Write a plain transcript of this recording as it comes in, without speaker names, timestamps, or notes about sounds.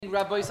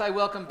Rabbi Isai,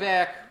 welcome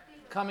back.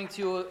 Coming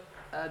to you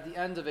at the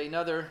end of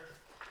another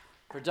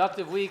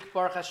productive week,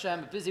 Baruch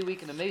Hashem, a busy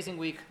week, an amazing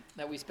week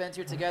that we spent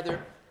here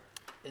together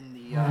in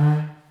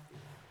the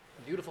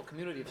beautiful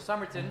community of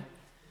Somerton.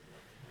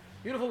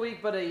 Beautiful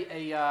week, but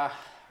a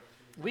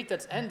week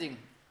that's ending.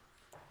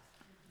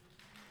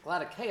 A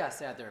lot of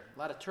chaos out there, a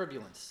lot of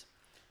turbulence,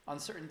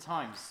 uncertain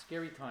times,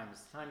 scary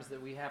times, times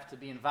that we have to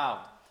be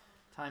involved,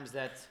 times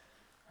that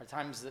are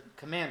times that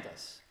command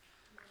us.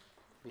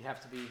 We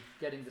have to be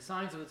getting the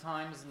signs of the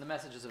times and the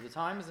messages of the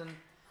times. And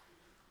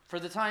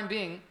for the time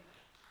being,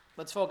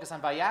 let's focus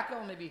on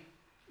Vayakhel. Maybe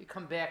we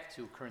come back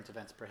to current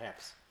events,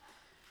 perhaps.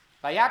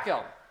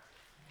 Vayakhel.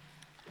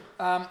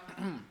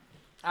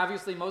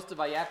 Obviously, most of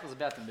Vayakhel is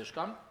about the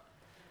Mishkan.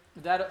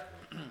 That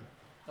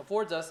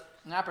affords us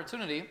an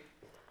opportunity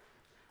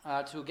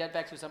to get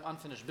back to some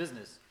unfinished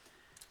business.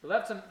 We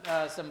left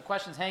some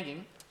questions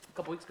hanging a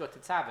couple weeks ago to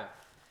Tzava.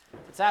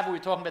 Tzava, we were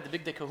talking about the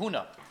Big Day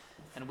Kahuna.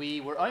 And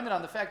we were oimed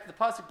on the fact that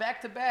the pasuk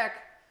back to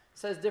back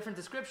says different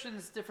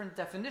descriptions, different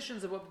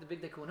definitions of what the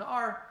Big Day Kahuna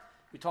are.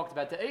 We talked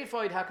about the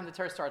ephod. How come the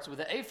Torah starts with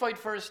the ephod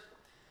first?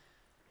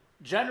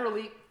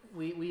 Generally,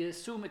 we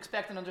assume,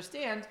 expect, and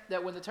understand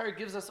that when the Torah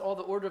gives us all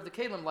the order of the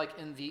Kalim, like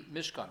in the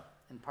Mishkan,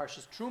 in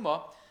Parshas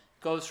Truma,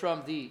 goes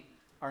from the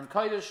Aron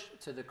Kodesh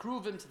to the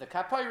Kruvim to the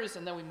Kapyrus,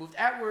 and then we moved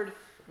outward,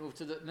 moved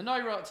to the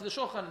Menorah, to the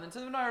Shulchan, and then to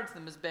the Menorah, to the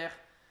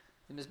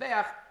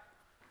Mizbeach.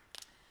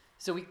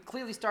 So we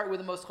clearly start with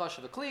the most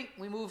chashuv kli.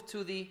 We move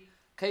to the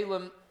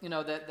kalim,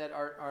 that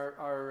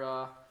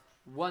are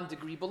 1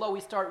 degree below.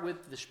 We start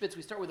with the spitz.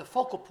 We start with the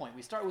focal point.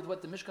 We start with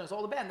what the Mishkan is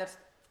all about. And that's,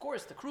 of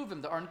course, the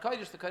kruvim, the Aron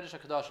Kodesh, the Kodesh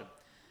HaKadoshim.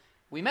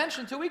 We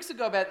mentioned 2 weeks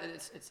ago about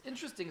it's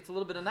interesting. It's a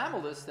little bit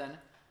anomalous then,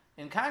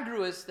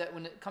 incongruous that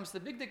when it comes to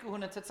the Big Day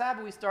Kahuna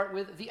Tetzava, we start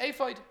with the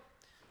ephod.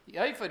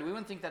 The ephod, we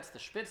wouldn't think that's the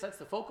spitz. That's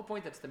the focal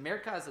point. That's the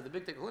merkaz of the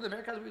Big Day Kahuna. The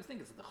merkaz, we would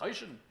think it's the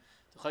choshen,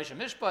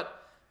 Mishpat.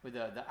 With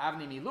the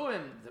Avni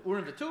Miluim, the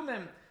Urim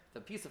V'Tumim,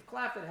 the piece of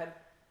cloth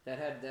that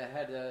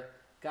had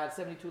God's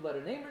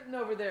 72-letter name written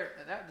over there,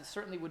 and that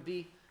certainly would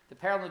be the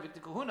parallel of the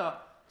Kahuna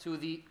to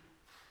the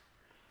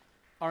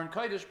Aron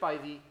Kodesh by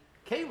the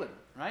Kalim,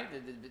 right?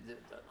 The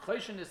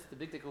Choshen is the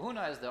Big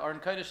Kahuna, as the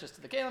Aron Kodesh is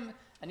to the Kalim,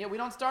 and yet we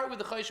don't start with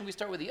the Choshen, we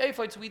start with the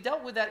ephod. So we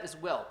dealt with that as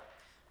well.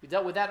 We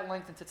dealt with that at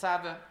length in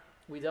Tetzava.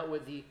 We dealt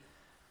with the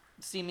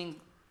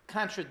seeming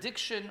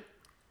contradiction,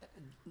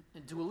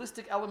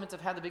 dualistic elements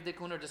of how the Big Day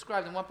Kahuna are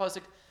described. In one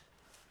pasuk,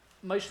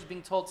 Moshe is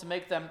being told to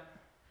make them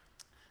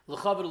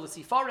l'chavod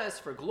l'sifares,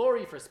 for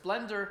glory, for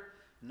splendor.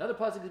 Another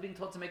pasuk is being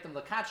told to make them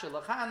l'kacha,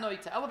 l'chanoi,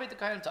 to elevate the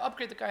kahanim, to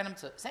upgrade the kahanim,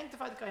 to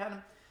sanctify the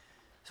kahanim.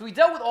 So we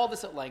dealt with all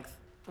this at length.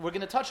 We're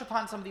going to touch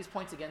upon some of these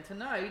points again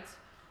tonight,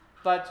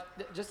 but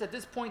just at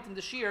this point in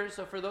the shir,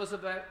 so for those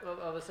of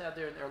us out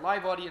there in our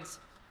live audience,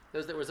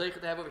 those that we're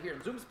zeichet to have over here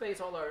in Zoom space,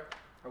 all our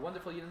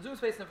wonderful Yidden Zoom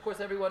space, and of course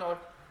everyone, our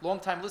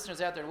long-time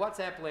listeners out there in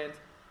WhatsApp land,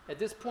 at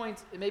this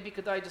point, it may be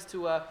kedai just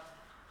to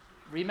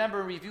remember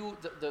and review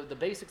the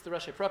basics, the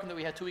Rashi Prakim that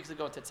we had 2 weeks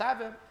ago in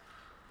Tetzava.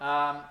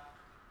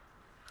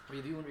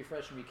 Review and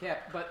refresh and recap.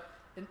 But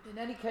in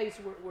any case,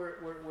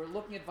 we're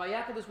looking at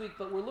Vayakhel this week,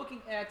 but we're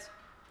looking at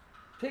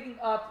picking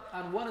up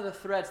on one of the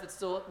threads that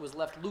still was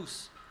left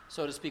loose,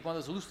 so to speak, one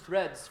of those loose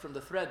threads from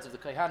the threads of the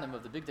Kaihanim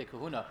of the Big Day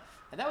Kahuna.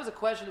 And that was a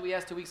question that we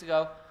asked 2 weeks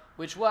ago,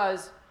 which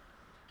was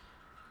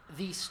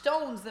the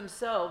stones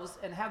themselves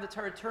and how the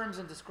Torah terms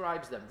and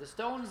describes them. The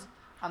stones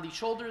on the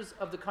shoulders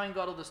of the Kohen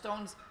Gadol, the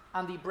stones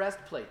on the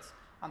breastplates,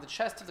 on the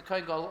chest of the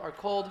Kohen Gadol are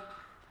called,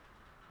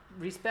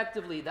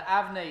 respectively, the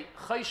Avnei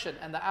Choshen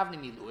and the Avnei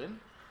Miluim,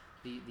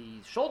 the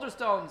shoulder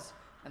stones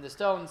and the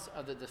stones,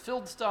 the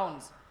filled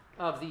stones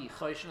of the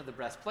Choshen, of the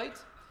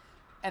breastplate.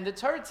 And the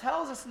Torah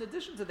tells us, in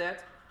addition to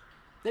that,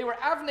 they were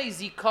Avnei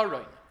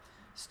Zikaron,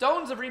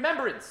 stones of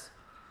remembrance.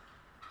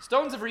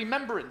 Stones of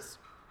remembrance.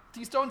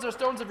 These stones are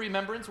stones of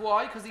remembrance.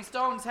 Why? Because these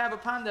stones have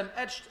upon them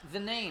etched the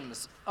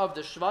names of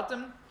the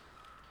Shvatim,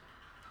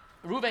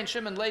 Reuven,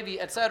 Shimon, Levi,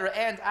 etc.,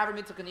 and Avram,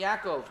 Yitzchak, and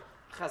Yaakov.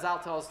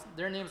 Chazal tells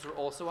their names were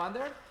also on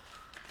there.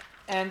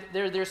 And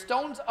they're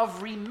stones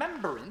of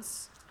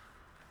remembrance.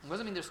 What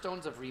does it mean they're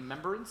stones of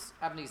remembrance?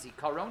 Avnei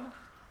Zikaron.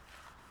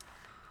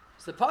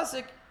 So the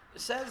pasuk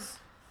says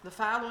the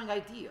following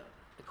idea.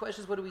 The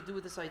question is, what do we do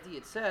with this idea?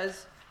 It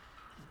says,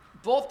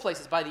 both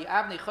places, by the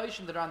Avnei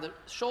Choshen that are on the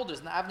shoulders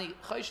and the Avnei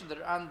Choshen that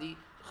are on the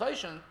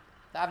Choshen,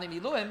 the Avnei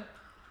Miluim,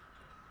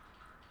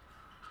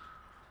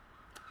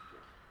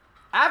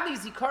 Avnei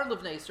Zikaron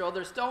L'Bnei Yisrael,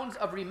 they're stones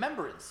of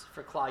remembrance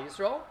for Klal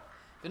Yisrael.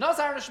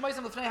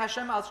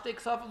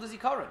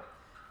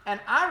 And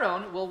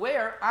Aaron will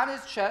wear on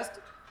his chest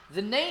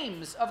the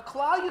names of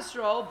Klal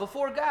Yisrael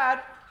before God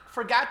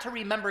forgot to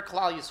remember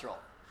Klal Yisrael.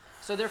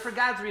 So they're for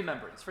God's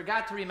remembrance,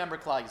 forgot to remember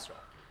Klal Yisrael.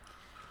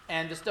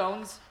 And the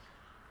stones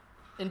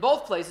in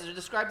both places are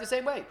described the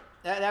same way.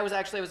 That was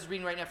actually, I was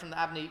reading right now from the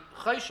Avnei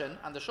Choshen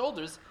on the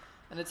shoulders,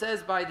 and it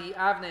says by the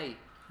Avnei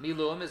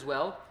Miluim as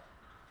well.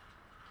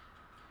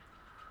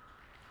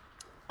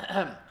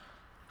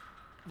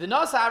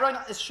 V'nos Aaron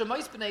is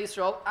Shemois b'nei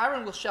Yisrael.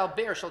 Aaron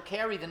shall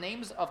carry the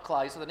names of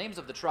Klal, so the names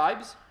of the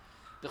tribes,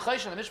 The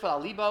Chaysh and the Mishpat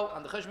al Libo,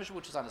 and the Chaysh Mishpat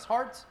which is on his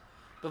heart.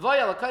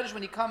 Vayakhel Kodesh,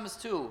 when he comes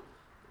to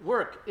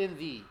work in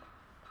the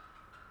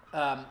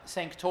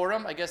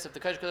sanctorum. I guess if the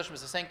Kodesh Kodeshim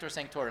is the sanctor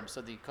sanctorum,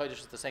 so the Kodesh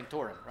is the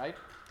sanctorum, right?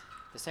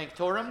 The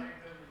sanctorum.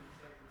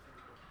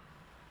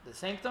 The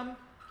sanctum.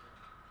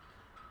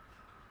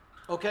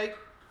 Okay,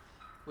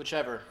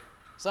 whichever,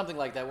 something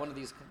like that. One of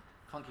these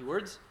funky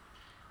words.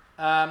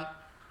 He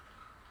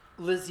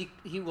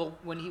will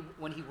when he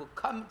will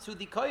come to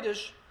the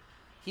Kodesh,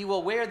 he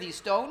will wear these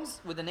stones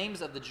with the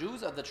names of the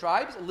Jews of the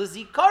tribes.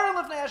 L'zikaron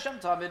lefnei Hashem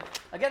tamid.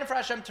 Again, for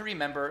Hashem to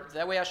remember.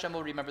 That way, Hashem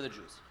will remember the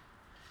Jews.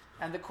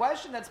 And the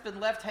question that's been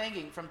left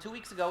hanging from 2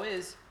 weeks ago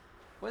is,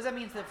 what does that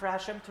mean for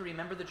Hashem to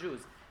remember the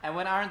Jews? And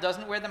when Aaron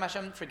doesn't wear them,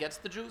 Hashem forgets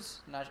the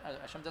Jews.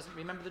 Hashem doesn't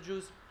remember the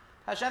Jews.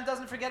 Hashem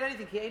doesn't forget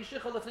anything.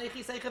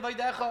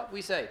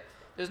 We say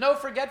there's no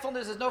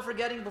forgetfulness. There's no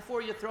forgetting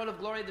before your throne of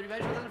glory. The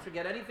Rebbeinu doesn't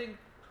forget anything.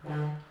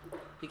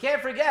 He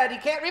can't forget. He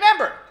can't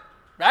remember.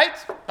 Right?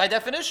 By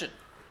definition.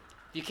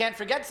 If you can't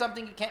forget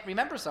something, you can't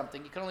remember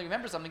something. You can only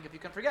remember something if you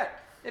can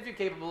forget. If you're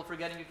capable of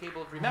forgetting, you're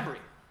capable of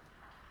remembering.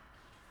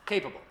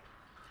 Capable.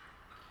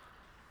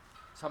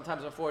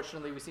 Sometimes,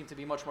 unfortunately, we seem to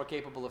be much more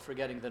capable of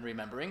forgetting than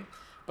remembering.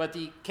 But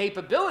the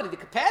capability, the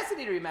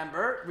capacity to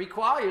remember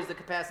requires the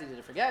capacity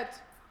to forget.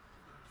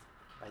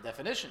 By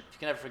definition, if you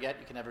can never forget,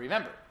 you can never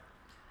remember.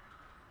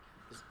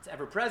 It's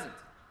ever present.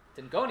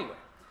 It didn't go anywhere.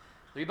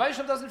 The Rebbeinu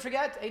Shalom doesn't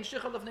forget. If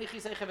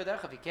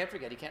he can't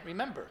forget, he can't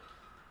remember.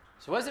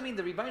 So what does it mean?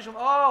 The Rebbeinu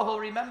Shalom, he'll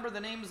remember the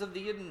names of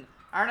the Yidden.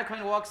 Arna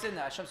Kohen walks in.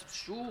 Hashem says,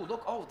 "Shoo,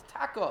 look,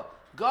 Taka,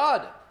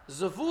 God,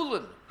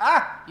 Zavulun,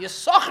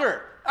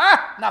 Yisachar,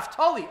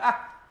 Naphtali,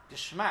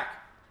 Geschmack,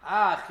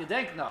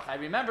 Gedenknach. I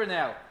remember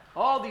now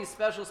all these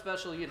special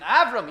Yidden.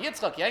 Avram,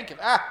 Yitzchak,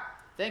 Yankov.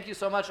 Thank you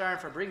so much, Aaron,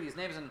 for bringing these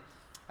names, and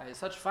I have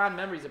such fond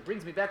memories. It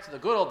brings me back to the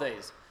good old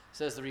days,"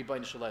 says the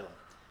Rebbeinu Shalom.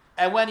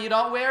 And when you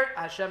don't wear it,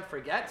 Hashem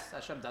forgets.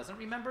 Hashem doesn't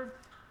remember.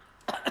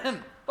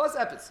 Plus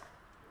epis.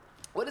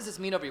 What does this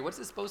mean over here? What's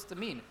this supposed to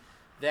mean?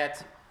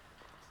 That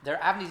they're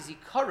avni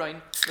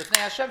zikaron lifnei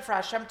Hashem, for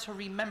Hashem to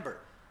remember.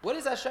 What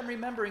is Hashem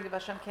remembering if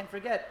Hashem can't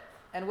forget?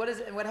 And what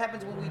is it? And what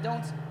happens when we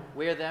don't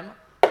wear them?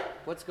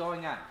 What's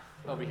going on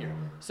over here?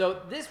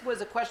 So this was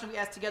a question we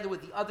asked together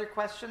with the other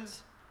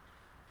questions.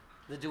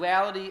 The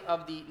duality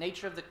of the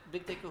nature of the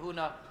Bigdei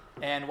Kahuna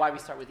and why we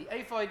start with the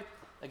ephod.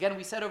 Again,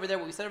 we said over there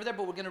what we said over there,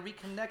 but we're going to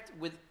reconnect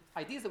with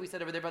ideas that we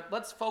said over there. But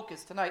let's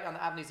focus tonight on the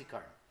avni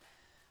zikaron.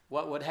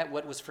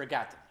 What was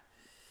forgotten?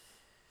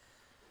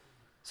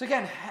 So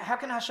again, how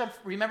can Hashem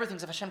remember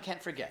things if Hashem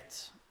can't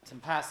forget? It's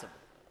impossible.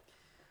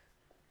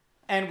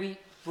 And we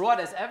brought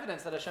as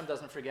evidence that Hashem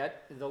doesn't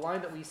forget the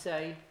line that we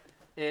say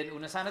in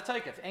Unasana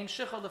Toikef, Ein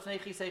shichol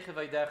lefnei chisei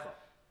vaydecha.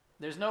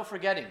 There's no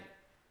forgetting.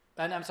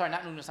 And I'm sorry,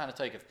 not in Unasana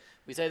Toikef.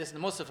 We say this in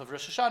the Musaf of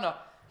Rosh Hashanah.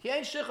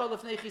 Ein shichol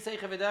lefnei chisei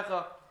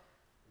vaydecha.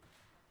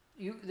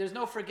 There's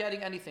no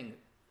forgetting anything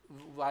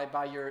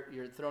by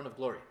your throne of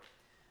glory.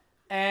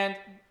 And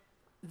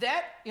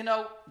that,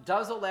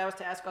 does allow us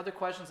to ask other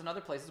questions in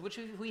other places, which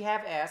we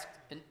have asked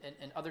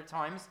in other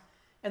times.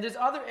 And there's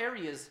other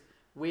areas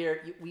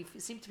where we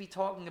seem to be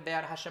talking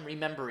about Hashem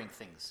remembering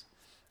things.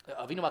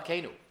 Avinu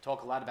Malkeinu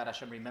talk a lot about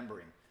Hashem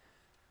remembering.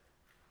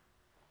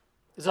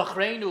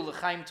 Zachreinu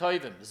l'chaim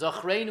tovim.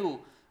 Zachreinu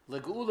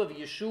l'geula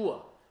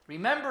v'yeshua.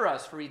 Remember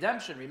us for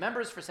redemption.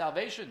 Remember us for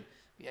salvation.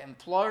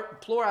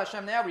 Implore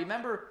Hashem now.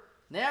 Remember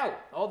now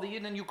all the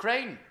Yidden in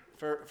Ukraine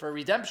for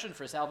redemption,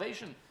 for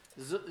salvation.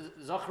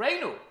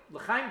 Zachreinu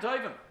l'chaim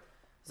tovim.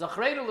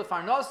 Zachreinu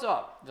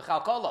l'farnasa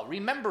v'chalkala.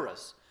 Remember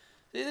us.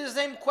 It is the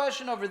same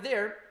question over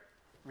there.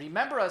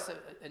 Remember us,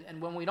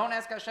 and when we don't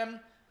ask Hashem,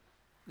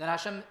 then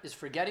Hashem is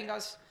forgetting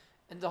us.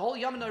 And the whole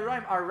Yom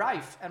Noraim are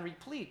rife and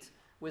replete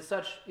with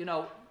such,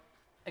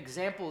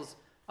 examples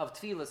of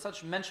tefillah,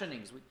 such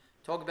mentionings. We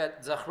talk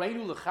about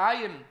Zachreinu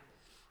l'chaim,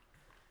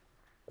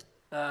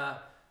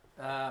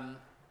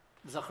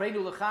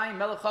 Zachreinu l'chaim,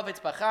 Melech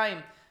Chavetz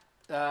b'chaim,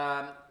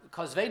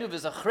 Kozveinu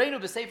v'Zachreinu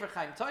b'Sefer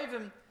Chaim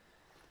Tovim.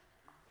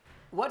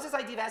 What's this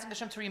idea of asking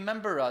Hashem to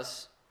remember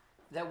us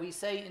that we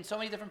say in so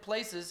many different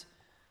places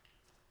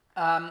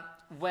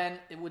when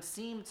it would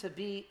seem to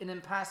be an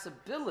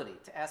impossibility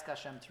to ask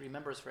Hashem to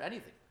remember us for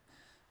anything?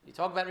 You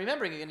talk about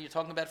remembering again, you're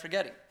talking about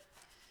forgetting.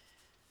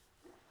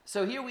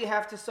 So here we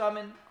have to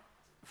summon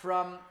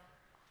from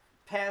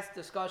past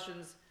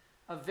discussions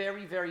a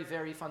very, very,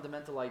 very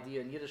fundamental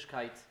idea in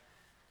Yiddishkeit,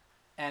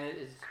 and it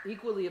is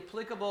equally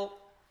applicable,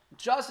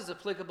 just as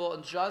applicable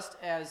and just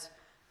as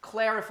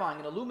clarifying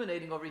and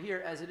illuminating over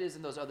here as it is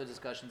in those other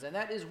discussions. And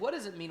that is, what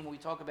does it mean when we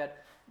talk about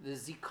the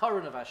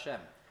zikaron of Hashem?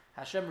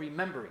 Hashem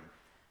remembering.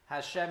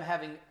 Hashem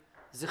having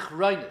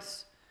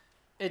zichroinus.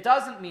 It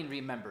doesn't mean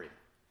remembering.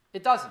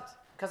 It doesn't.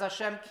 Because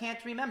Hashem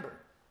can't remember.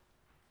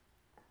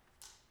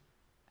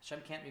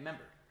 Hashem can't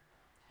remember.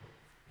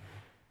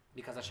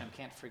 Because Hashem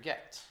can't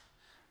forget.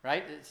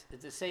 Right?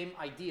 It's the same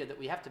idea that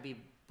we have to be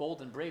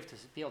bold and brave to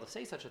be able to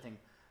say such a thing.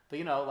 But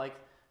like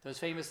those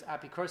famous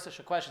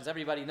apikoros questions,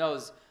 everybody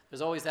knows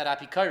there's always that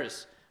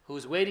apikoros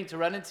who's waiting to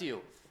run into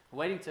you,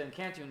 waiting to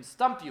encounter you and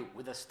stump you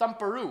with a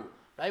stumperoo,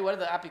 right? What do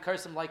the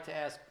Apikursim like to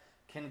ask?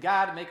 Can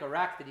God make a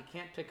rock that he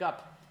can't pick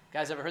up?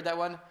 Guys, ever heard that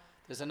one?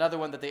 There's another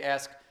one that they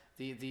ask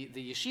the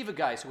yeshiva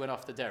guys who went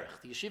off the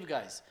derech. The yeshiva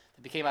guys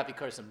that became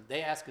Apikursim,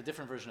 they ask a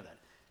different version of that.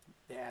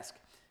 They ask,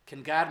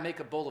 can God make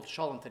a bowl of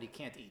cholent that he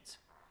can't eat?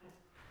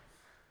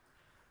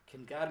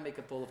 Can God make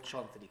a bowl of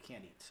cholent that he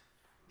can't eat?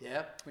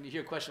 Yeah? When you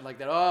hear a question like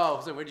that, oh,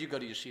 so where did you go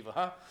to yeshiva,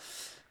 huh?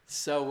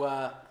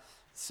 So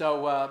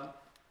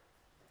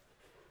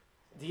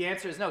the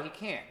answer is no, he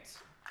can't.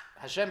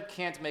 Hashem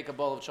can't make a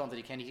bowl of cholent that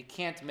he can't eat. He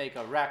can't make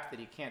a rack that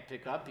he can't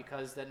pick up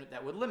because then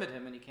that would limit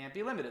him and he can't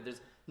be limited.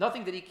 There's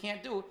nothing that he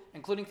can't do,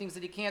 including things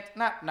that he can't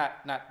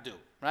not do,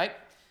 right?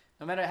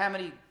 No matter how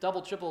many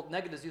double, triple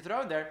negatives you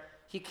throw in there,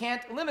 he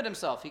can't limit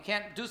himself. He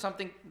can't do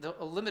something,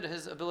 limit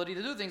his ability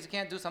to do things. He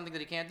can't do something that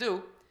he can't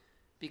do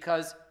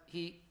because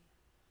he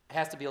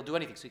has to be able to do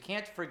anything. So he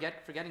can't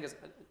forgetting his,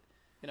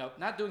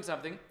 not doing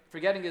something,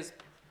 forgetting his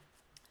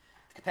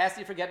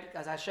capacity to forget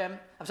because Hashem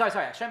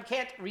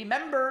can't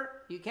remember.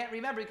 He can't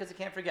remember because he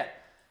can't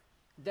forget.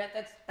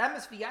 That's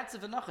misfiyatziv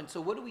v'nachin.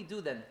 So what do we do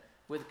then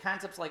with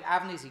concepts like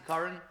Avnei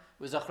Zikaron,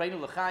 with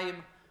Zachreinu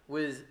L'chaim,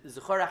 with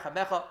Zechor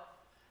Achamecha?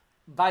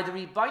 By the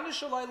Rebbeinu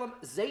Shalom,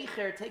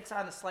 Zeicher takes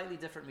on a slightly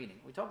different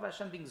meaning. We talk about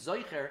Hashem being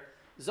Zeicher.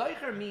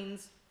 Zeicher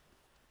means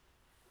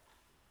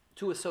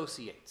to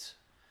associate.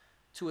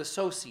 To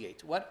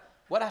associate. What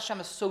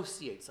Hashem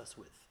associates us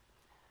with.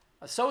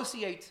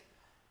 Associate,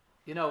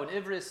 in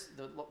Ivris,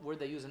 the word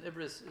they use in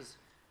Ivris is,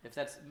 if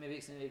that's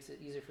maybe makes it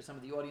easier for some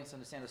of the audience to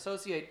understand,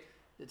 associate,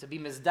 to be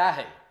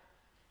mizdahe,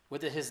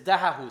 what the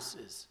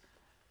hizdahahus is.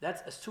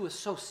 That's to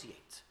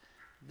associate.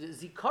 The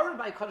Zikaron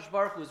by Kadosh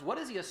Baruch Hu is, what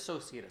does he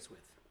associate us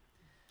with?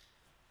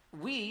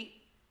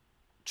 We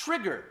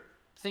trigger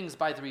things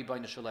by the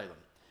Rebbeinu Shalom.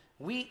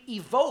 We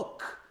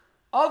evoke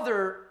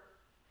other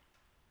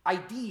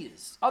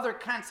ideas, other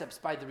concepts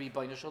by the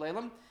Rebbeinu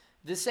Shalom.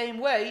 The same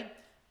way,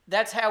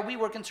 that's how we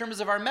work in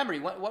terms of our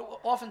memory.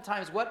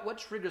 Oftentimes, what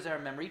triggers our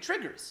memory?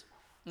 Triggers.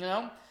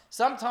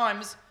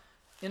 Sometimes,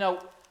 there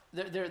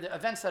are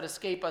events that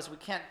escape us. We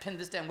can't pin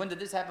this down. When did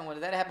this happen? When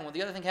did that happen? When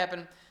did the other thing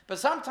happen? But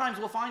sometimes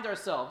we'll find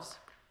ourselves,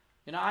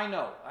 I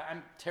know,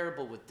 I'm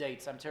terrible with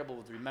dates. I'm terrible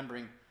with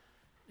remembering,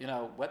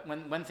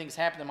 when things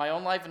happen in my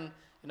own life and,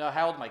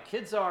 how old my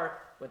kids are,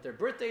 what their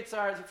birth dates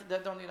are.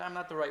 I'm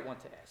not the right one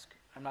to ask.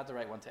 I'm not the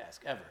right one to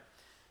ask, ever.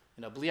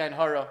 Bli Ayin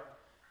Hara,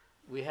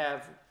 we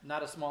have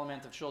not a small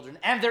amount of children,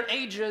 and their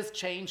ages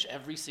change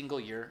every single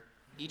year,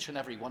 each and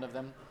every one of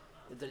them.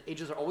 The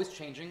ages are always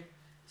changing.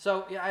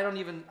 So,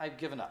 I've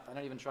given up. I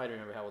don't even try to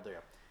remember how old they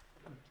are.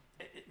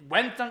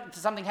 When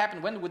something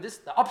happened, when would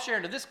the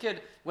upshare to this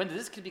kid, when did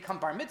this kid become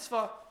bar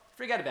mitzvah?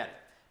 Forget about it.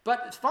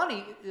 But it's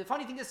funny, the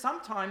funny thing is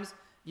sometimes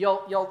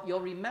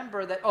you'll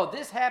remember that,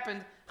 this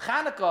happened,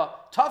 Chanukah,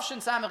 Tavshin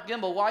Samech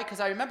Gimel. Why? Because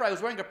I remember I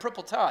was wearing a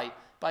purple tie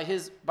by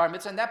his bar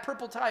mitzvah, and that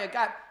purple tie I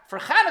got for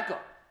Chanukah,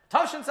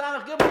 Tavshin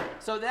Samech Gimel.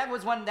 So that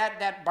was when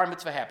that bar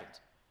mitzvah happened.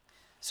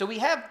 So we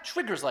have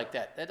triggers like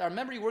that our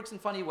memory works in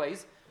funny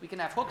ways. We can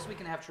have hooks, we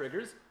can have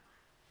triggers.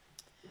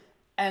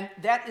 And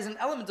that is an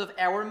element of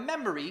our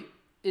memory,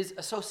 is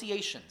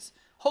associations,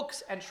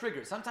 hooks and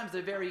triggers. Sometimes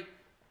they're very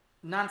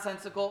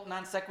nonsensical,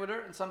 non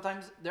sequitur, and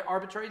sometimes they're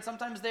arbitrary, and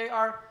sometimes they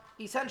are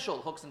essential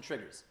hooks and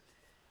triggers.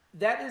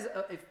 That is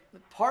a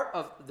part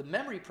of the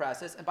memory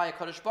process, and by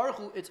HaKadosh Baruch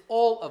Hu, it's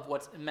all of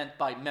what's meant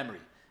by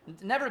memory.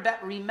 Never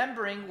about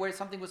remembering where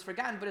something was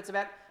forgotten, but it's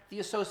about the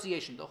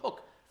association, the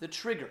hook, the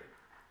trigger.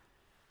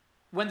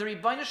 When the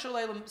Rebbeinu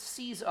Shalom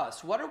sees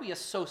us, what are we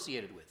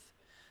associated with?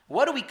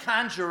 What do we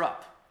conjure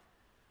up?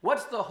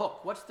 What's the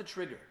hook? What's the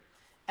trigger?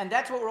 And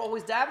that's what we're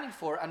always davening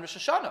for on Rosh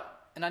Hashanah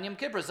and on Yom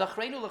Kippur.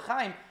 Zachreinu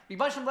L'chaim.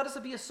 Rebbeinu Shalom, let us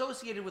be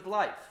associated with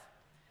life.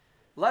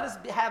 Let us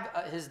have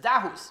his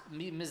dahus,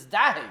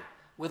 mizdahe,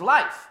 with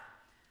life.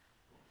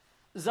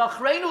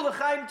 Zachreinu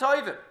L'chaim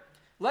toivim.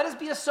 Let us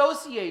be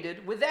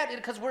associated with that,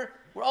 because we're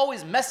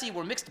always messy,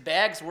 we're mixed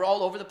bags, we're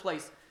all over the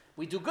place.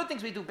 We do good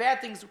things, we do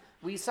bad things,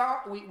 we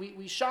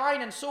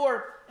shine and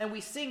soar, and we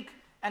sink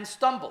and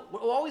stumble.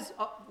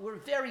 We're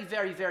very,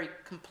 very, very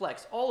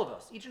complex. All of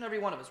us, each and every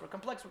one of us. We're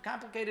complex, we're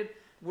complicated,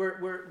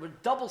 we're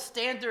double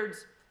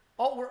standards,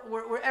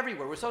 we're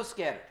everywhere, we're so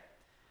scattered.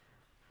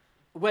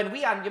 When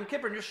we on Yom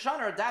Kippur and Rosh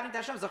Hashanah are davening to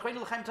Hashem,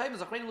 Zachreinu L'chaim Toivim,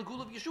 Zachreinu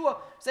L'gulav Yeshua,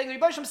 saying,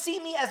 Rebbeinu Hashem, see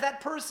me as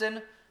that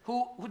person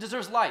who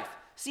deserves life.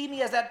 See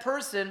me as that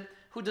person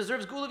who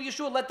deserves Gulav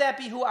Yeshua. Let that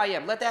be who I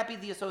am. Let that be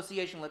the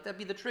association. Let that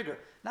be the trigger.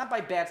 Not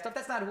by bad stuff.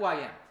 That's not who I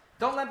am.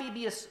 Don't let me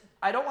be,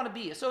 I don't want to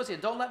be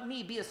associated. Don't let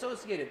me be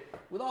associated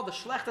with all the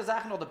schlechte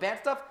Sachen, all the bad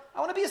stuff. I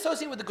want to be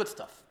associated with the good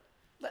stuff.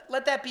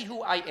 Let that be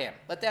who I am.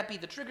 Let that be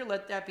the trigger.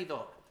 Let that be the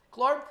hook.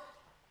 Klar?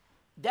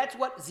 That's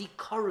what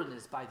Zikaron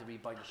is by the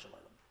Rebbeinu Shalom.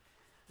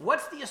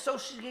 What's the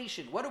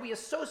association? What are we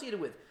associated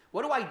with?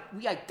 What do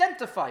we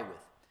identify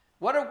with?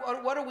 What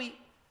are we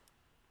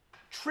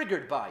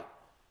triggered by?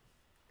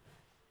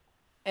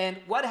 And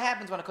what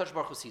happens when HaKadosh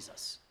Baruch Hu sees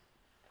us?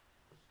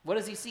 What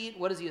does he see?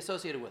 What is he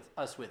associated with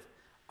us with?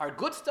 Our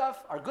good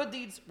stuff, our good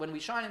deeds, when we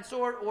shine and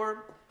soar,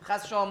 or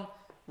Chas Shalom,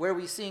 where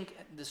we sink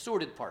the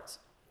sordid parts.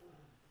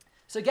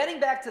 So getting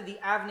back to the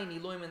Avnei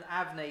Niluim and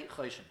Avnei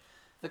Choshen.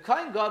 The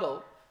Kohen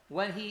Gadol,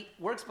 when he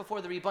works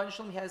before the Rebbeinu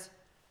Shalom, he has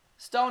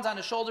stones on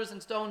his shoulders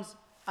and stones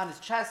on his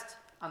chest,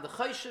 on the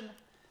Choshen,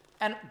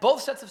 and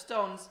both sets of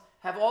stones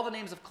have all the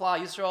names of Klal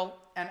Yisrael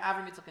and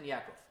Avram, Yitzchak, and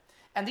Yaakov.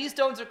 And these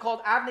stones are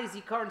called Avnei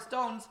Zikaron,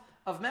 stones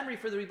of memory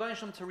for the Rebbeinu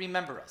Shalom to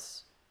remember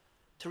us.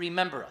 To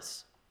remember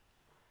us.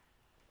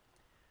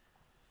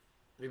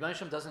 The Rebbeinu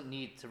Shalom doesn't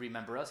need to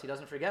remember us. He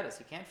doesn't forget us.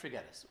 He can't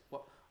forget us.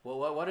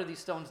 What are these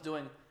stones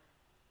doing?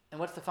 And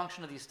what's the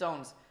function of these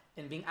stones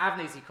in being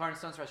Avnei Zikaron,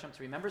 stones for Hashem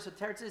to remember? So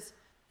Teretz is,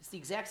 it's the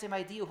exact same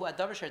idea who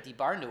Adavar Sher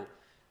Dibarnu.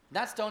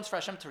 Not stones for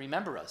Hashem to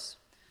remember us,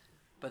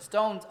 but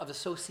stones of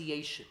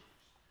association.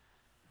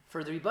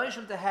 For the Rebbeinu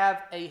Shalom to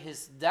have a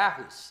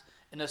hizdahus,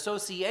 an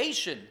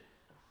association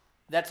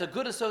that's a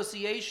good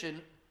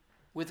association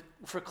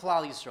for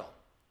Klal Yisrael.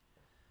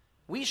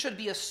 We should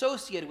be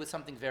associated with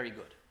something very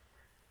good.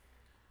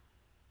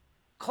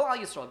 Klal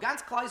Yisrael,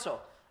 Gans Klal Yisrael,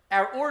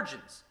 our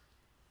origins,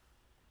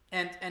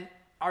 and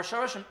our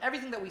sharashim,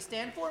 everything that we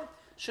stand for,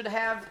 should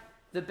have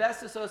the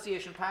best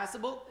association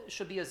possible. It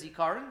should be a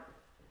zikaron.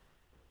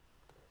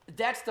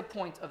 That's the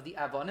point of the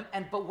avonim.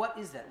 But what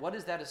is that? What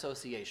is that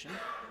association?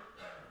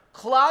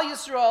 Klal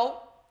Yisrael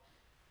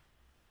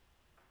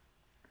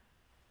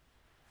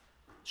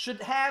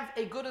should have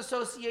a good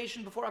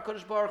association before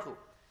HaKadosh Baruch Hu.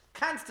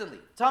 Constantly.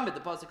 Tamid, the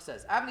Pasuk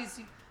says. Avnei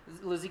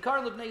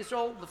Zikaron L'bnei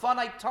Yisrael,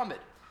 L'fanai Tamid.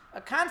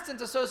 A constant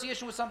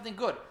association with something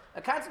good.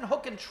 A constant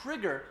hook and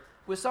trigger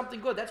with something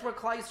good. That's where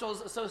Klal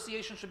Yisrael's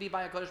association should be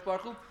by HaKadosh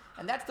Baruch Hu.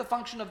 And that's the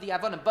function of the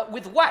avonim. But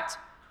with what?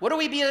 What are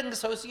we being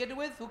associated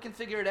with? Who can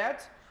figure it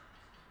out?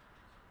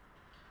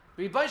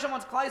 Rebbeinu Shalom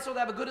wants Klal Yisrael to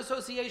have a good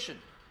association.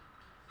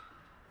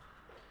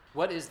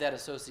 What is that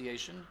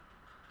association?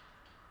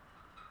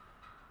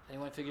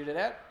 Anyone figured it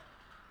out?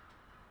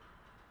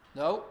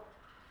 No?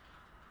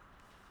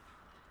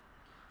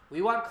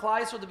 We want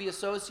Klal Yisrael to be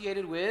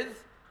associated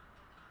with...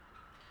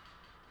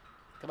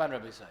 Come on,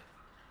 Rabbi Yisai.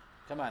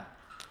 Come on.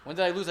 When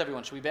did I lose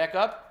everyone? Should we back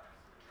up?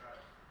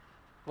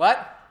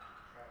 What?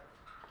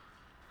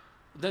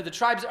 The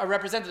tribes are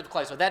representative of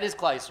Klal Yisrael. That is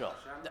Klal Yisrael.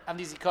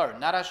 Avnei Zikaron.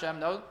 Not Hashem.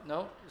 No.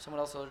 Someone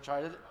else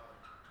tried it.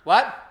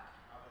 What?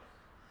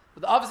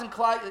 The Avos and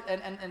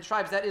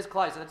tribes, that is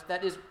Klal Yisrael.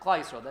 That is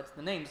Klal Yisrael. That's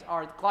the names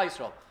are Klal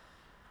Yisrael.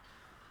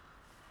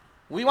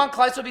 We want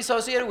Klal Yisrael to be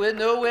associated with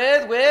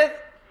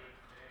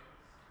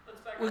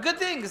good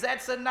things.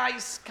 That's a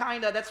nice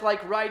kind of, that's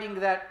like writing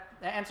that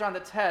answer on the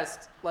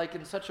test, like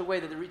in such a way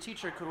that the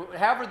teacher could,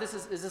 however is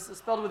this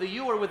spelled with a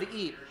U or with an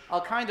E?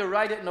 I'll kind of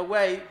write it in a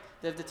way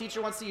that if the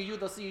teacher wants to see a U,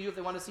 they'll see a U. If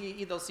they want to see an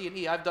E, they'll see an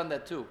E. I've done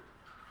that too.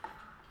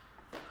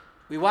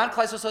 We want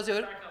Klal Yisrael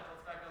associated with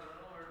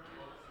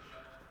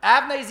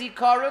Avnei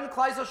Zikaron.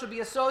 Klal Yisrael should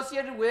be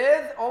associated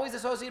with, always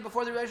associated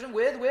before the relation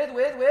with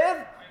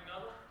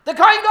the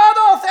Kohen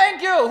Gadol.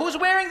 Thank you. Who's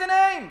wearing the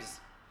names?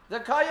 The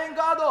Kohen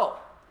Gadol.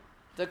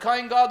 The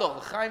Kohen Gadol.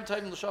 L'chaim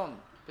Tovim L'shon.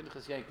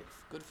 Pinchas Yankov.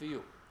 Good for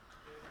you.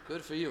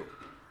 Good for you.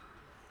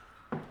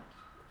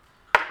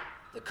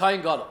 The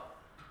Kohen Gadol.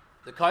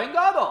 The Kohen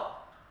Gadol.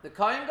 The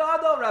Kohen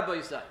Gadol, Rabbi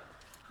Yisai.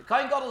 The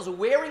Kohen Gadol is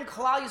wearing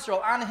Klal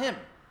Yisrael on him.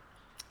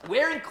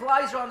 Wearing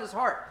Klal Yisrael on his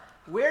heart.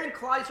 Wearing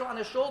Klal Yisrael on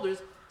his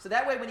shoulders. So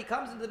that way when he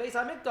comes into the Beis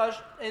HaMikdash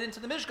and into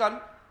the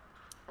Mishkan,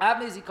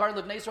 Avnei Zikaron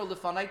L'bnei Yisrael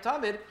L'fanai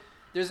Tamid,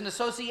 there's an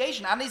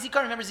association. Avnei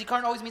Zikaron, remember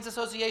Zikaron always means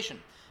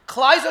association.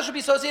 Klal Yisrael should be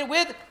associated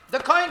with the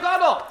Kohen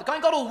Gadol. The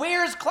Kohen Gadol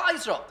wears Klal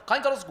Yisrael. The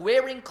Kohen Gadol is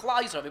wearing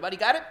Klal Yisrael. Everybody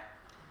got it?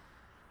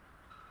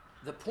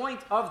 The point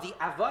of the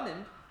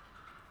Avonim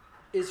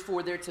is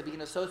for there to be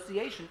an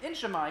association in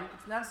Shemaim.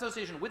 It's not an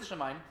association with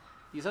Shemaim.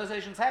 The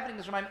association is happening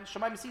in Shemaim.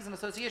 Shemaim sees an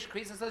association,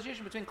 creates an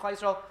association between Klal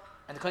Yisrael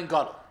and the Kohen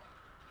Gadol.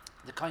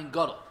 The Kohen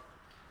Gadol.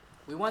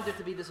 We want there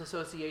to be this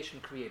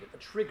association created, a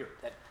trigger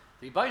that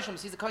the Rebbeinu Shalom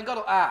sees the Kohen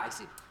Gadol. I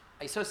see.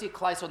 I associate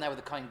Klal Yisrael now with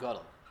the Kohen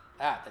Gadol.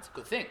 That's a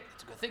good thing.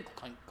 It's a good thing.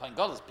 Kohen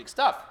Gadol is big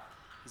stuff.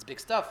 He's big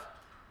stuff.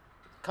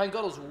 Kohen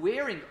Gadol is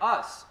wearing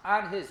us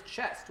on his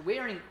chest,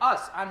 wearing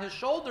us on his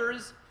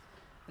shoulders,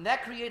 and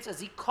that creates a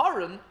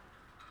zikaron,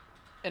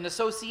 an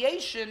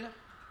association,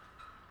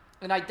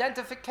 an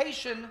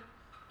identification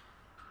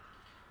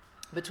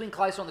between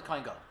Klal Yisrael and the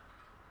Kohen Gadol.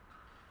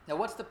 Now,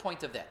 what's the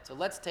point of that? So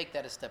let's take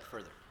that a step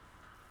further.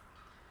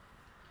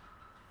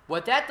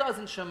 What that does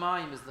in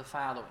Shemaim is the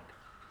following.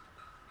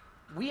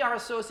 We are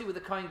associated with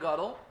the Kohen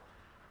Gadol,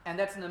 and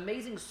that's an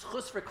amazing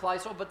schus for Klal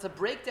Yisrael, but to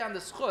break down the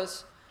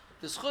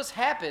schus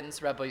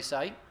happens, Rabbi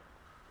Yisai,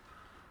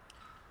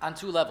 on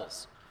two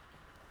levels.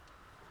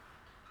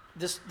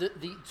 The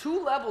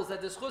two levels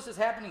that the schus is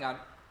happening on,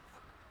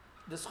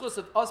 the schus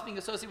of us being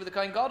associated with the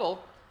Kohen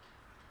Gadol,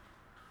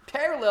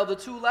 parallel the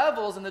two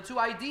levels and the two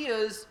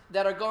ideas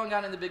that are going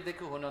on in the Big Day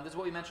Kahuna. This is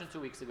what we mentioned 2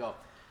 weeks ago.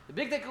 The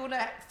Big Day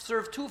Kahuna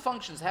serve two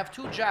functions, have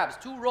two jobs,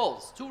 two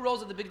roles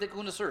that the Big Day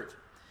Kahuna serve.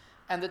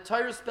 And the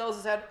Torah spells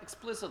this out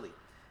explicitly.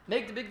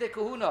 Make the Big Day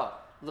Kahuna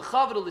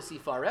l'chavod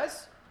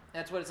l'sifares.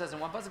 That's what it says in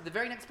one pasuk. The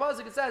very next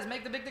pasuk it says,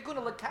 make the Big Day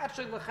Kahuna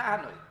l'katsheg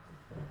l'chahanoi.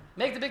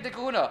 Make the Big Day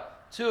Kahuna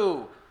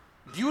to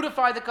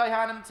beautify the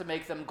Kohanim, to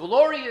make them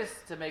glorious,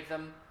 to make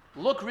them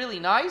look really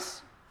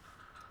nice,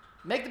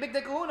 make the big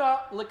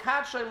kahuna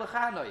l'katshay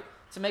l'chanoi,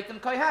 to make them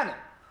kohanim,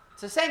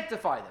 to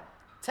sanctify them,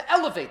 to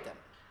elevate them.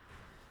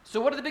 So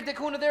what are the big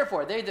kahuna there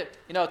for? They,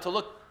 to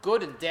look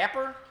good and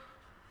dapper,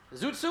 the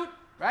zoot suit,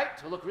 right?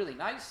 To look really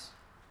nice.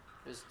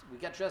 We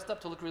get dressed up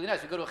to look really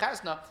nice. We go to a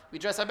chasna, we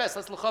dress our best.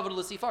 Let's l'chavod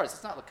l'sifaris.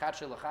 It's not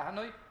l'katshay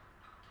l'chanoi.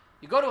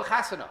 You go to a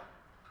chasana.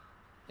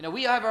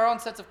 We have our own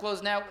sets of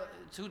clothes now,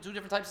 two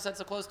different types of sets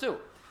of clothes too.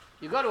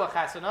 You go to a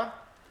chasana,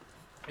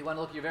 you want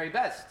to look your very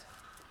best,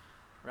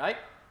 right?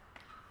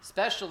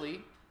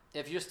 Especially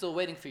if you're still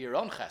waiting for your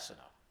own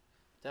chasana.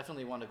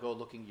 Definitely want to go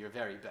looking your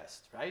very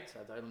best, right?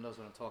 Everyone knows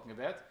what I'm talking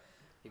about.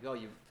 You go,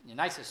 your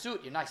nicest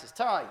suit, your nicest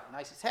tie, your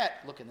nicest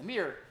hat, look in the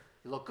mirror,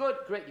 you look good,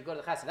 great, you go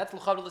to the chasana. That's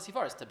l'chavod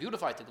l'sifaris, to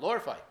beautify, to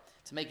glorify,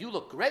 to make you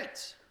look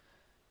great,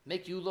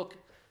 make you look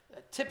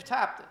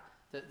tip-top,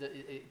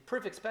 the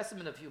perfect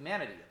specimen of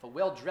humanity, of a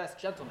well-dressed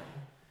gentleman.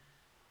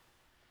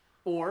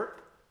 Or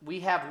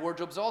we have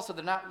wardrobes also,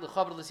 they're not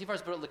l'chavod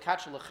l'sifaris, but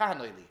l'katshay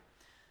l'chanoili.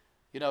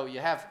 You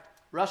have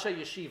Rosh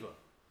Yeshiva,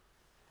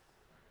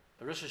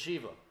 the Rosh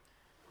Yeshiva.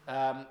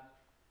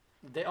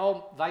 They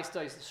all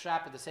Weisstoys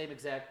shop at the same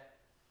exact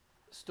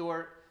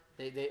store.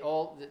 They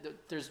all,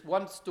 there's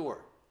one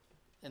store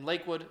in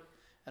Lakewood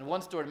and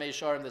one store in Mei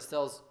Sharim that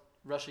sells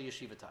Rosh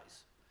Yeshiva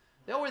ties.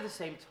 They all wear the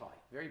same tie.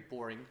 Very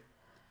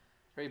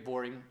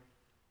boring,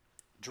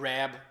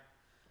 drab.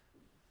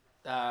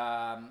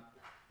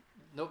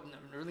 No,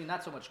 really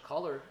not so much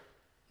color,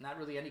 not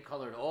really any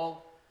color at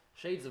all.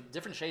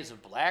 Different shades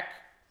of black,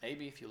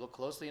 maybe if you look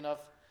closely enough.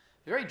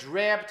 Very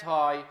drab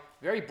tie,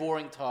 very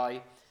boring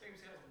tie. Same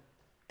salesman.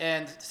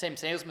 And same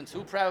salesman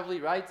too, probably,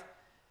 right?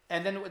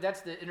 And then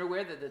that's the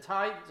innerwear, the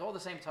tie, it's all the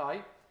same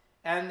tie.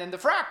 And then the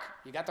frock,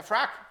 you got the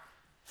frock.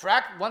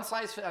 Frock, one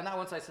size, not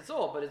one size fits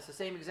all, but it's the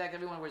same exact,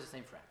 everyone wears the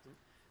same frock.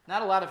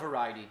 Not a lot of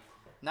variety,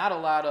 not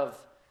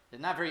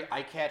very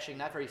eye-catching,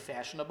 not very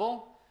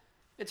fashionable.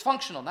 It's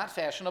functional, not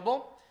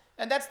fashionable.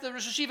 And that's the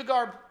Rosh Yeshiva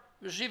garb.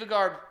 The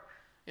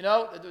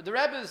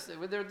Rebbe's, the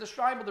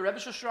shtreimel, the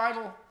Rebbe's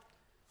shtreimel.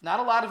 Not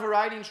a lot of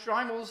variety in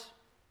shtreimels.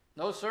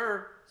 No,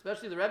 sir.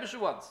 Especially the Rebbe's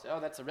ones. Oh,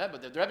 that's the Rebbe.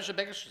 The Rebbe's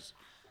Bekishes.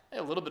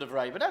 A little bit of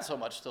variety, but not so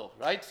much still,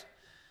 right?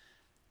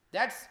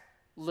 That's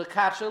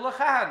l'katshay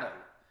l'chanoi.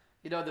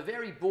 The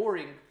very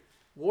boring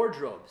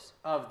wardrobes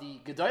of the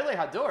Gedolei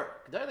Hador.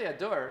 Gedolei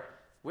Hador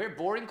wear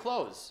boring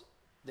clothes.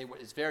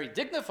 It's very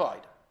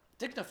dignified,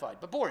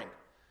 but boring.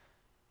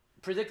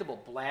 Predictable,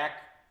 black,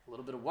 a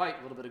little bit of white,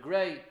 a little bit of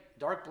gray,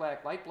 dark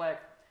black, light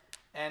black,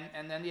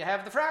 and then you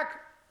have the frock.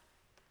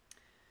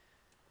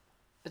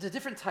 It's a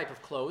different type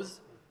of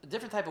clothes, a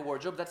different type of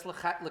wardrobe. That's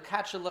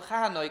l'katshay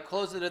l'chanoi,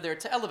 clothes that are there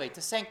to elevate,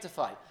 to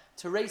sanctify,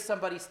 to raise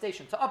somebody's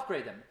station, to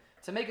upgrade them,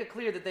 to make it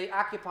clear that they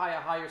occupy a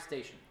higher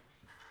station.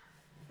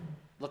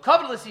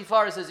 L'kavod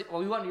l'sifaris says,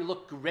 we want you to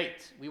look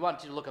great. We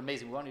want you to look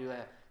amazing. We want you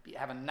to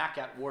have a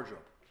knockout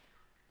wardrobe.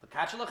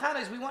 L'katshay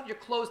l'chanoi is we want your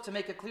clothes to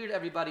make it clear to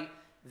everybody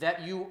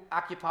that you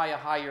occupy a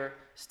higher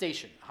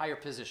station, higher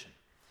position.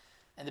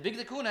 And the big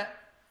Dekuna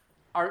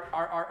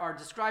are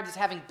described as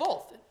having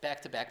both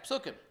back-to-back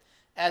psukim,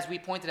 as we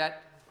pointed out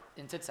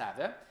in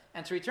Tetzaveh.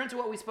 And to return to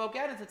what we spoke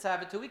at in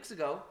Tetzaveh 2 weeks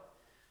ago,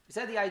 we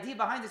said the idea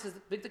behind this is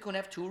that big Dekuna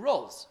have two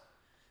roles.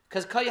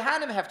 Because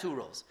Kohanim have two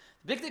roles.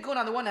 The big Dekuna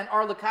on the one hand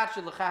are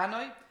l'katshay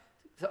l'chanoi,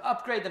 to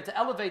upgrade them, to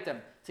elevate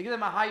them, to give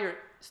them a higher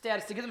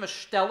status, to give them a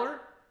stellar,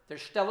 their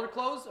stellar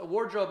clothes, a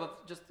wardrobe of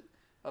just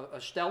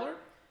a stellar.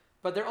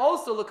 But they're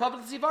also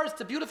l'kavod l'sifaris,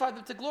 to beautify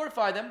them, to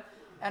glorify them.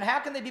 And how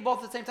can they be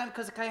both at the same time?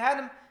 Because the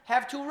Kohanim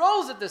have two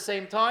roles at the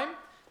same time.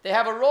 They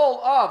have a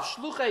role of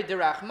shluchei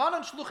derachman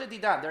and shluchei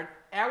didan. They're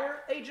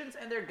our agents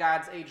and they're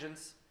God's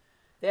agents.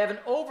 They have an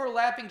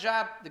overlapping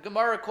job. The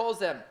Gemara calls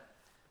them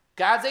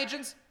God's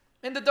agents.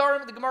 In the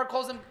Durham, the Gemara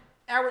calls them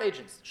our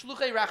agents.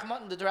 Shluchei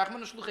rachman, the derachman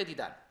and shluchei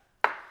didan.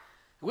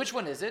 Which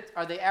one is it?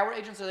 Are they our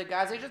agents or are they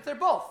God's agents? They're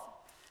both.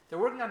 They're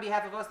working on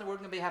behalf of us and they're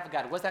working on behalf of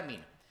God. What does that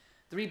mean?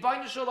 The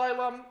Rebbeinu Shel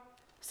Olam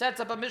sets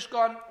up a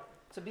mishkan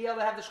to be able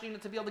to have the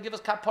Shekhinah, to be able to give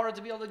us kapara,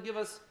 to be able to give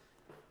us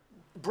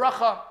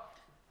bracha,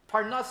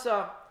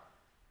 parnasa,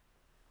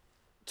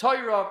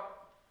 Torah,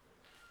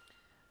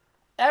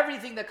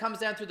 everything that comes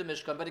down through the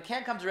mishkan. But it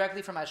can't come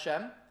directly from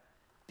Hashem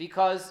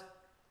because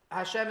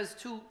Hashem is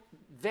too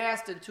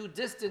vast and too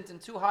distant and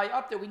too high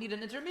up there. We need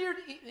an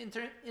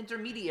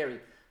intermediary.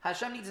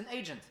 Hashem needs an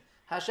agent.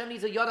 Hashem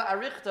needs a yada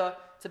arichta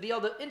to be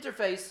able to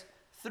interface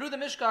through the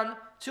Mishkan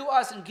to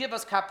us and give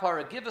us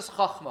kapara, give us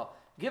chachma,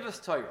 give us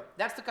Torah.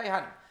 That's the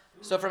Kohanim.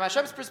 So from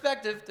Hashem's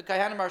perspective, the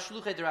Kohanim are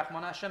shluchei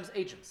derachman, Hashem's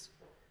agents.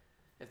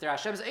 If they're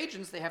Hashem's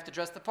agents, they have to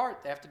dress the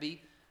part. They have to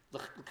be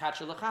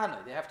l'katshay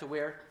l'chanoi. They have to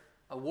wear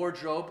a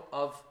wardrobe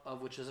of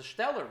which is a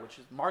stellar, which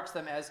marks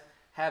them as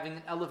having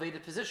an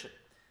elevated position.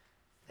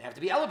 They have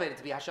to be elevated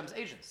to be Hashem's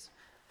agents.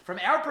 From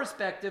our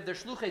perspective, they're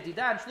shluchei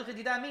didan. Shluchei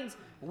didan means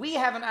we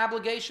have an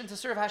obligation to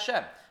serve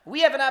Hashem.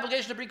 We have an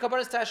obligation to bring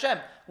kabbalas to Hashem.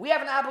 We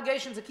have an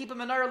obligation to keep a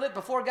menorah lit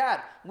before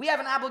God. We have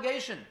an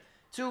obligation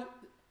to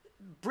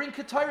bring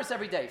ketores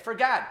every day for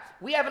God.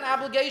 We have an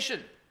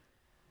obligation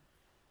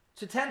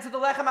to tend to the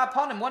lechem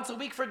aponim once a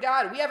week for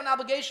God. We have an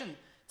obligation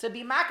to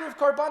be makriv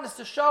korbanos,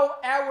 to show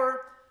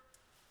our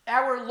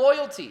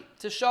loyalty,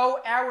 to show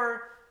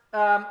our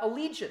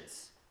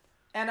allegiance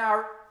and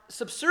our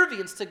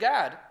subservience to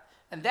God.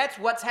 And that's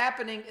what's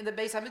happening in the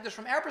Beis HaMikdash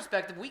from our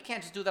perspective. We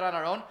can't just do that on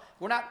our own.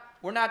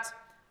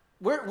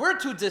 We're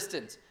too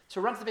distant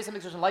to run to the Beis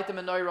HaMikdash and light the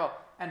menorah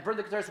and burn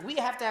the keteros. We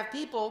have to have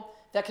people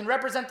that can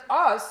represent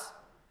us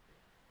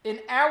in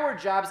our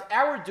jobs,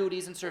 our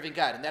duties in serving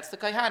God. And that's the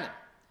Kohanim.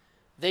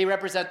 They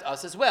represent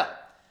us as well.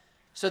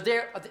 So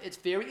it's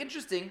very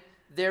interesting.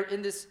 They're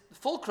in this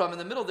fulcrum in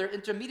the middle. They're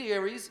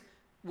intermediaries,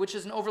 which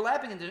is an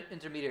overlapping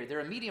intermediary. They're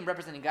a medium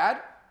representing God,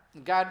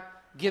 God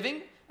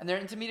giving, and they're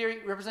an intermediary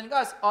representing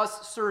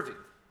us serving.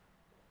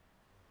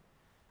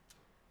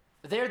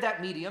 They're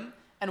that medium.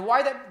 And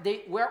why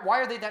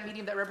are they that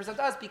medium that represent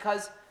us?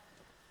 Because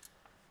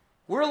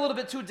we're a little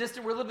bit too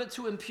distant, we're a little bit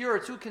too impure,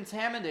 too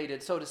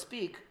contaminated, so to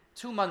speak,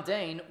 too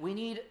mundane. We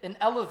need an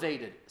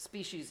elevated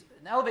species,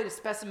 an elevated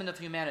specimen of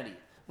humanity.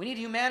 We need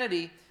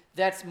humanity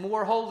that's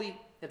more holy,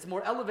 that's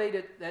more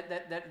elevated,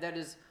 that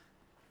is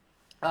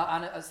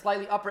on a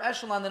slightly upper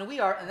echelon than we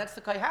are, and that's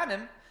the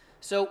Kohanim.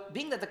 So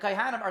being that the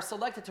Kohanim are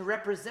selected to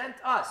represent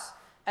us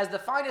as the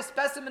finest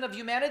specimen of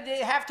humanity,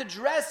 they have to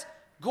dress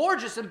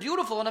gorgeous and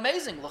beautiful and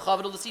amazing.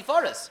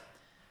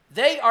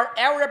 They are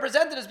our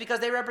representatives because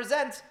they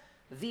represent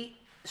the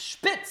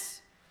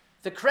spitz,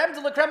 the creme de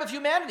la creme of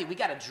humanity. We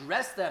got to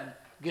dress them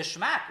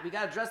geschmack. We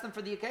got to dress them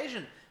for the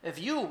occasion. If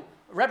you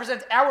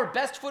represent our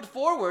best foot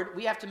forward,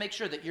 we have to make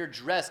sure that you're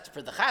dressed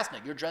for the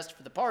chasna, you're dressed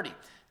for the party.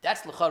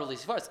 That's l'chadol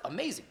l'sifaris.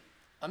 Amazing.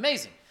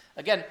 Amazing.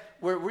 Again,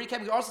 we're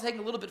recapping. We're also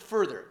taking a little bit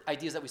further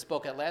ideas that we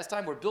spoke at last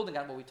time. We're building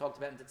on what we talked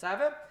about in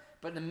Tetzaveh.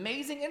 But an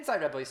amazing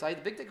insight, Rabbi Yisai.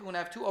 The big thing, we're going to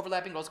have two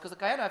overlapping roles because the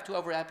Kohanim have two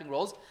overlapping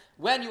roles.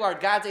 When you are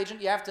God's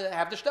agent, you have to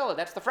have the stellar.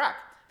 That's the frak.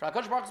 From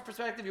HaKadosh Baruch Hu's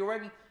perspective, you're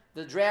wearing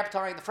the drab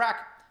tie and the frak.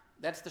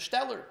 That's the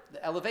stellar,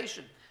 the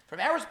elevation. From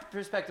our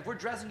perspective, we're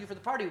dressing you for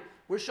the party.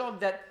 We're showing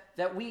that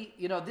we,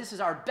 this is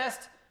our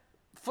best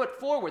foot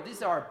forward.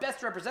 These are our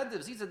best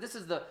representatives. This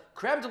is the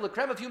creme de la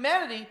creme of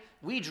humanity.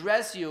 We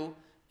dress you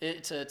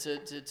to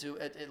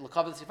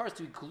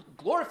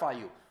glorify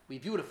you. We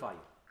beautify you.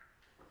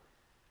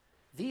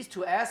 These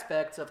two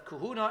aspects of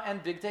Kahuna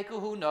and Bigtei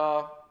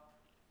Kahuna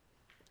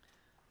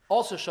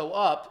also show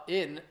up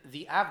in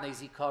the Avnei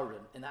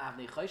Zikaron, in the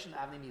Avnei Chosh and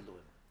Avnei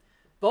Miluim.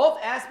 Both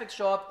aspects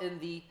show up in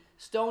the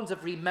stones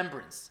of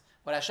remembrance,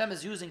 what Hashem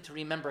is using to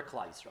remember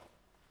Klal Yisrael.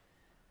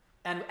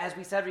 And as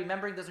we said,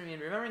 remembering doesn't mean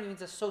remembering, it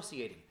means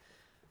associating.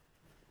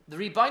 The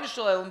Rebbeinu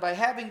Shalom, by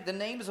having the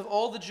names of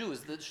all the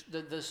Jews,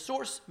 the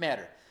source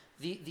matter,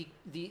 the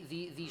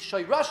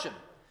shoyrashim,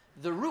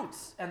 the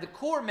roots and the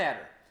core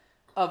matter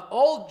of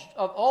all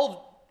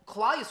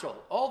Klal Yisrael,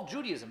 all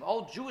Judaism,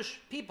 all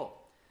Jewish people,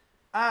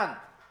 on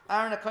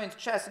Aaron HaKohen's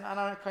chest and on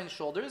Aaron HaKohen's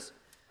shoulders.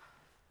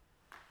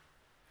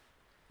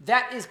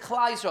 That is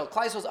Klal Yisrael.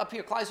 Klal Yisrael's up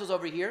here, Klal Yisrael's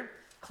over here.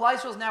 Klal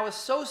Yisrael is now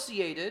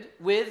associated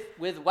with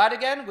what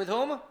again? With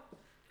whom?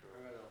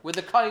 With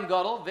the Kohen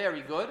Gadol.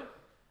 Very good.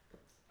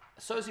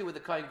 Associated with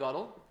the Kohen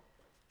Gadol.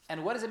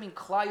 And what does it mean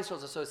Klal Yisrael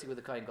is associated with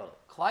the Kohen Gadol?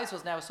 Klal Yisrael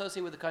is now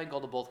associated with the Kohen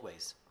Gadol both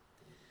ways.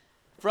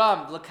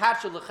 From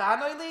L'katshu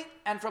L'chanoili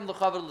and from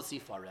L'chavod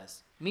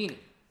L'sifares. Meaning,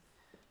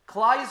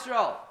 Klal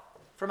Yisrael,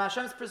 from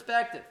Hashem's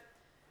perspective,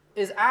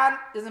 is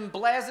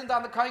emblazoned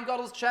on the Kohen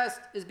Gadol's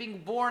chest, is being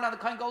born on the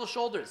Kohen Gadol's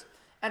shoulders.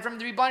 And from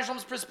the Rebbeinu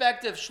Shalom's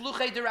perspective,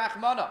 Shluchei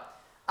Derachmana,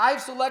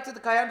 I've selected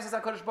the Kohanim, says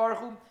HaKadosh Baruch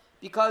Hu,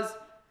 because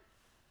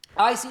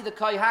I see the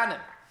Kohanim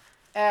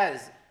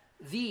as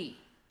the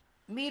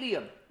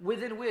medium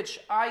within which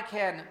I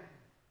can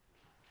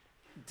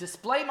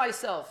display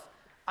myself,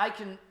 I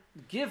can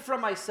give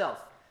from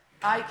myself,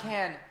 I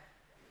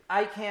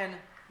can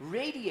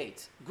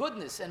radiate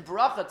goodness and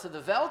bracha to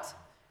the Welt.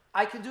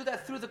 I can do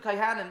that through the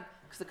Kohanim,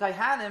 because the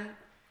Kohanim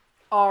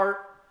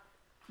are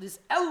this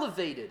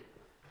elevated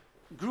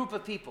group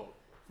of people.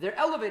 They're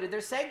elevated,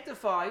 they're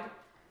sanctified,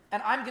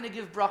 and I'm going to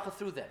give bracha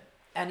through them.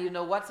 And you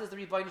know what, says the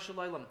Rebbeinu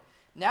Shalom?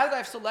 Now that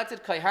I've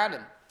selected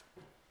Kohanim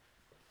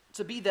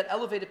to be that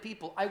elevated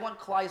people, I want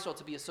Klal Yisrael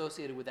to be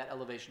associated with that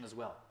elevation as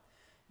well.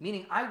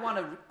 Meaning, I want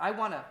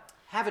to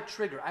have a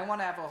trigger, I want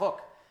to have a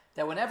hook,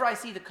 that whenever I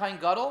see the Kohen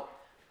Gadol,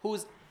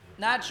 who's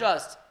not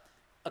just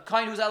a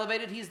Kohen who's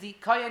elevated, he's the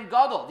Kohen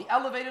Gadol, the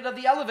elevated of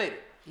the elevated.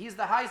 He's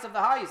the highest of the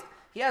highest.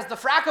 He has the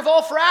frak of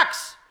all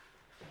fraks.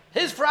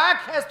 His frak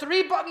has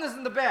 3 buttons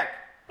in the back.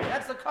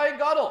 That's the Kohen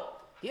Gadol.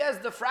 He has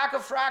the frak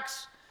of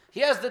fraks. He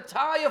has the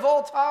tie of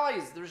all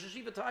ties, the Rosh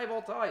Hashiva tie of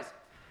all ties.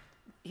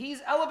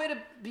 He's elevated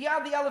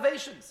beyond the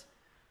elevations.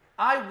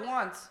 I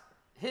want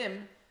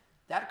him,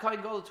 that Kohen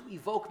Gadol, to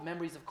evoke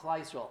memories of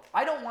Klal Yisrael.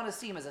 I don't want to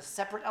see him as a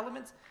separate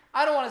element.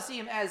 I don't want to see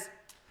him as,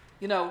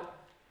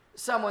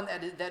 someone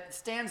that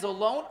stands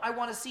alone. I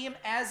want to see him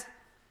as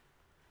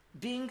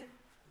being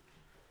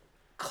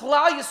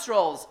Klal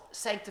Yisrael's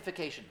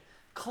sanctification,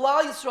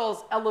 Klal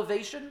Yisrael's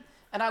elevation,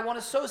 and I want to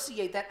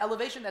associate that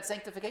elevation, that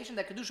sanctification,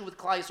 that kedusha with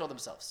Klal Yisrael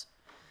themselves.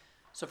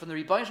 So from the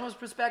Rebbeinu Shalom's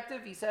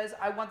perspective, he says,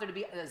 I want there to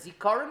be a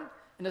zikaron,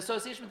 an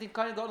association between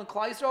Kohen Gadol and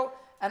Klal Yisrael,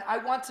 And I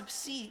want to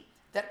see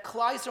that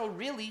Klal Yisrael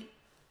really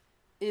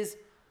is,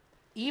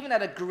 even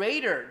at a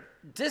greater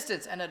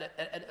distance and at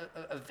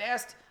a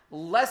vast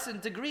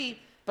lessened degree,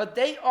 but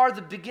they are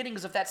the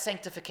beginnings of that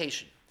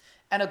sanctification.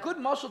 And a good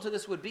mashal to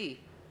this would be,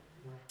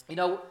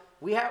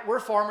 we're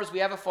farmers, we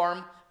have a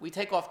farm, we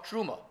take off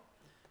truma.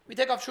 We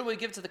give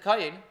it to the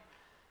kayin.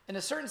 In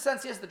a certain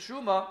sense, yes, the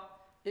truma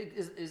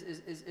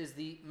is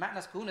the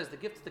matnas kahuna, is the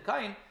gift to the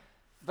kayin,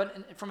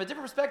 but from a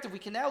different perspective, we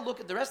can now look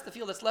at the rest of the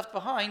field that's left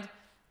behind,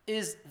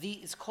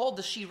 it's called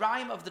the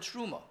shiraim of the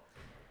truma.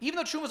 Even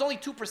though truma is only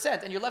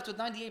 2%, and you're left with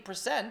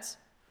 98%,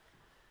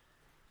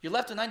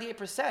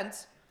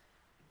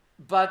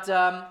 but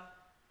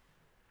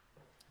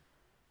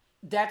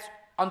that's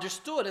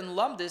understood in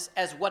Lumdis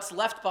as what's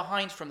left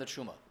behind from the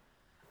truma.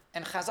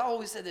 And Chazal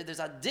always said that there's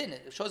a din,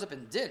 it shows up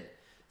in din.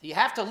 You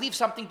have to leave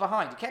something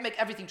behind. You can't make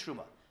everything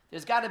truma.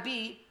 There's got to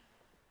be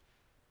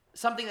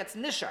something that's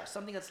nishar,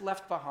 something that's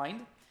left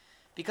behind,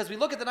 because we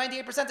look at the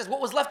 98% as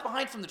what was left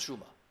behind from the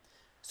truma.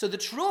 So the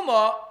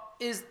truma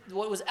is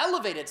what was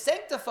elevated,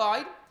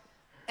 sanctified,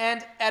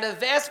 and at a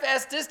vast,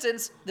 vast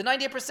distance, the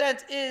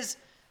 98% is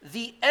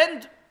the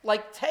end,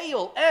 like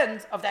tail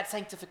end of that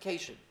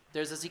sanctification.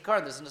 There's a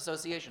zikaron, there's an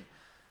association.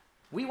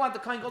 We want the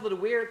Kohen Gadol to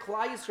wear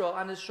Klal Yisrael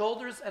on his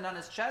shoulders and on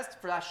his chest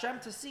for Hashem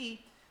to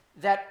see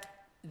that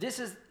this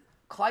is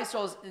Klal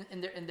Yisrael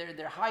in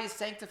their highest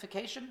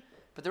sanctification,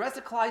 but the rest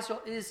of Klal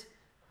Yisrael is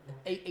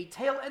a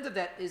tail end of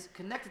that, is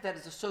connected, that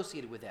is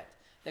associated with that.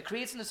 That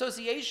creates an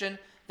association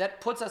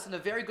that puts us in a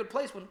very good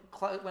place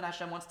when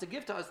Hashem wants to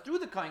give to us through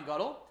the Kohen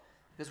Gadol,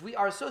 because we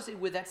are associated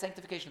with that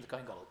sanctification of the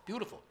Kohen Gadol.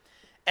 Beautiful.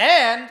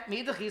 And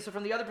so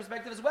from the other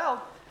perspective as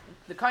well,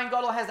 the Kohen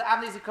Gadol has the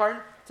Avnei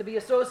Zikaron to be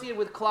associated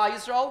with Klal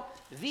Yisrael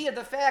via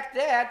the fact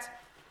that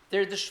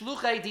they're the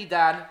Shluchei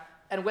Didan,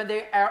 and when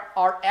they are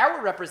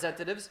our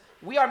representatives,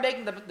 we are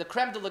making the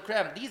creme de la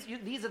creme. This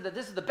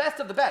is the best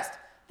of the best.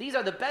 These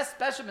are the best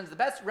specimens, the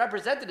best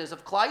representatives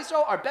of Klal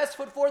Yisrael, our best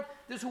foot forward.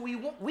 This is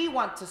who we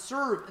want to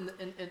serve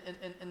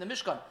in the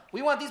Mishkan.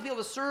 We want these people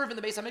to serve in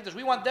the Beis HaMikdash.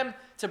 We want them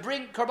to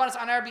bring korbanos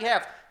on our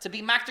behalf, to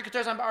be makter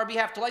ketores on our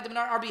behalf, to light them on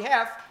our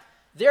behalf.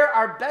 They're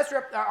our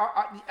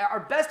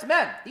best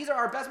men. These are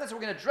our best men, so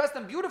we're going to dress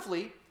them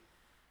beautifully.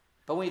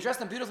 But when we dress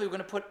them beautifully, we're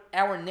going to put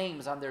our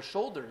names on their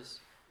shoulders,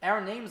 our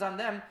names on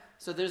them,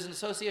 so there's an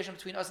association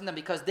between us and them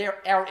because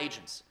they're our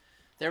agents.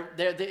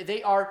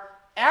 They are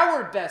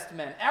our best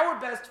men, our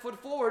best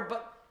foot forward,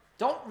 but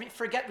don't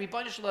forget,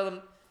 Ribono Shel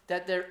Olam,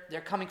 that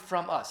they're coming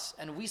from us.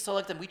 And we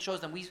select them, we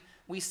chose them,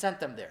 we sent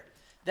them there.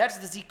 That's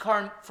the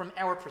Zikaron from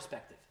our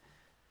perspective.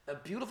 A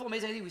beautiful,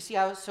 amazing idea. We see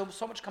how so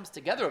much comes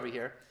together over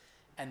here.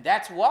 And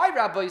that's why,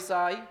 Rabbi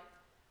Isai,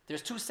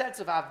 there's two sets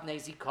of Avnei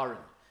Zikaron.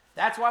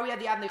 That's why we had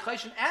the Avnei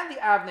Choshen and the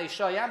Avnei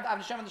Shayam, the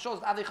Avnei Shayam on the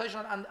shoulders, the Avnei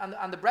Choshen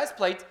on the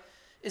breastplate,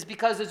 is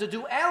because there's a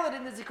duality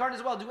in the Zikaron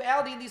as well,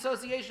 duality in the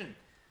association.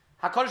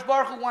 HaKadosh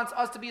Baruch Hu wants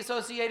us to be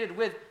associated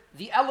with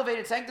the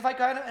elevated, sanctified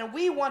Kohanim, and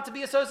we want to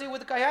be associated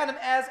with the Kohanim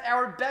as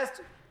our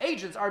best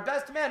agents, our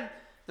best men,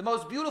 the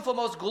most beautiful,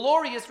 most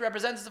glorious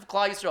representatives of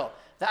Klal Yisrael.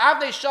 The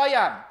Avnei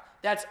Shayam,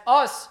 that's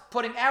us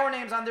putting our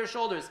names on their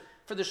shoulders,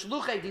 for the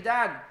Shluchei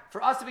Didan,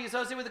 for us to be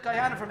associated with the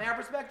Kohanim from our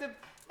perspective,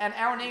 and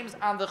our names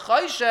on the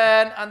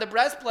Choshen, on the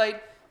breastplate,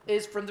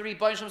 is from the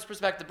Ribono Shel Olam's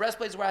perspective. The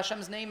breastplate is where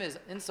Hashem's name is,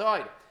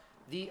 inside.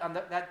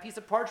 That piece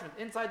of parchment,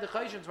 inside the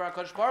Choshen, is where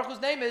HaKadosh Baruch Hu's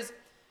name is.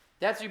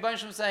 That's Ribono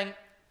Shel Olam saying,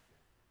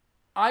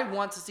 I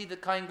want to see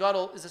that Kohen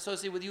Gadol is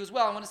associated with you as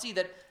well. I want to see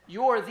that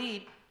you're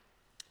the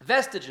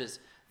vestiges,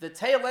 the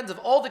tail ends of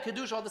all the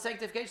Kedusha, all the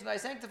sanctification that I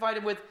sanctified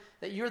him with,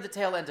 that you're the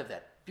tail end of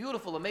that.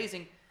 Beautiful,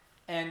 amazing.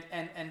 And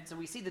so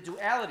we see the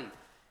duality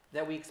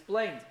that we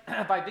explained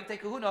by Big Tei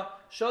Kahuna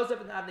shows up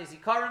in the Avnei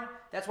Zikaron.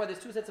 That's why there's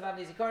two sets of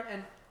Avnei Zikaron.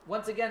 And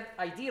once again,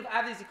 idea of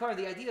Avnei Zikaron,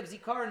 the idea of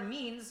Zikaron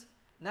means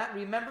not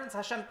remembrance.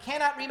 Hashem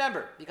cannot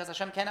remember because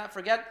Hashem cannot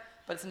forget,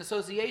 but it's an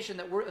association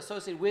that we're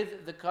associated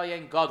with the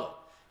Kohen Gadol.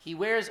 He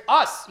wears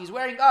us. He's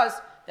wearing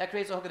us. That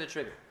creates a hook and a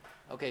trigger.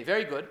 Okay,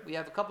 very good. We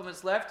have a couple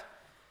minutes left.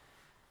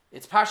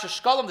 It's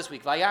Parshas Shekalim this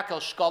week,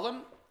 Vayakhel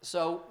Shekalim.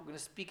 So we're going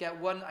to speak at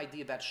one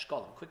idea about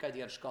Shekalim, quick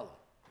idea on Shekalim.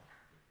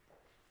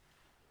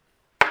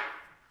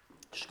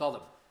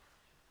 Shekalim.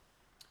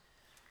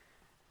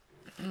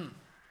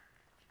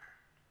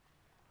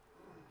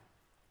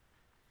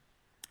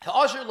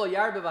 Ha'asher lo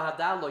yarbe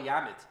v'hadal lo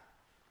yamid.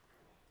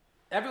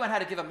 Everyone had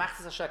to give a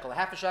machzas shekel, a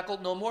half a shekel,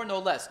 no more, no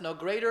less, no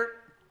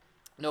greater,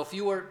 no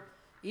fewer.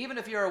 Even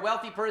if you're a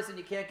wealthy person,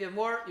 you can't give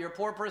more. You're a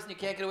poor person, you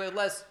can't get away with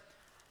less.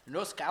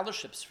 No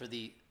scholarships for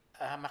the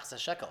machzas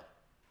shekel,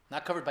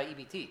 not covered by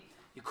EBT.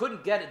 You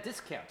couldn't get a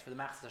discount for the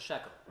machzas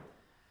shekel.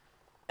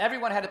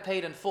 Everyone had to pay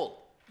it in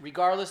full,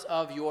 regardless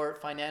of your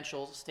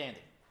financial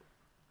standing.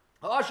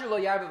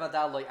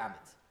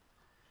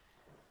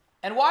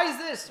 And why is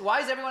this?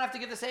 Why does everyone have to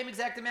give the same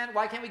exact amount?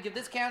 Why can't we give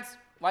discounts?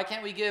 Why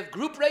can't we give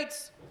group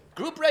rates?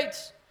 Group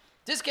rates,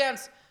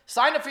 discounts.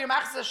 Sign up for your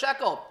machzas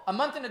shekel a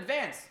month in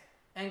advance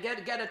and get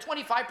a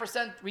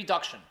 25%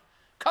 reduction.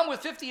 Come with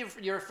 50 of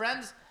your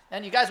friends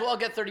and you guys will all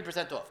get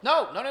 30% off.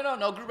 No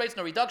group rates,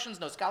 no reductions,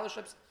 no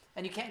scholarships,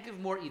 and you can't give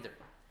more either.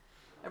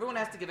 Everyone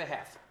has to give a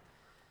half.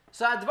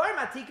 So at Dvarim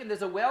Atikin,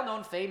 there's a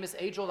well-known, famous,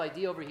 age-old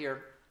idea over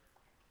here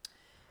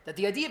that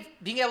the idea of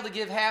being able to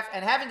give half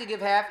and having to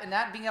give half and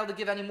not being able to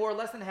give any more or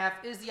less than half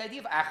is the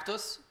idea of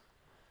Achdus,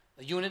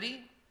 a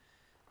unity.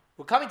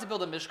 We're coming to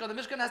build a Mishkan. The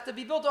Mishkan has to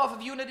be built off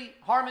of unity,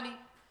 harmony.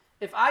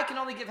 If I can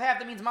only give half,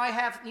 that means my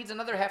half needs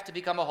another half to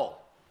become a whole.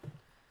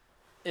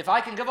 If I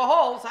can give a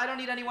whole, so I don't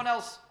need anyone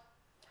else.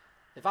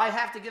 If I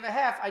have to give a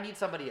half, I need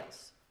somebody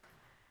else.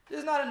 This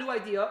is not a new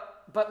idea,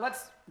 but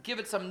let's give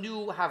it some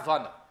new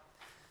Havana.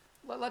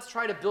 Let's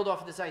try to build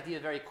off of this idea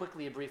very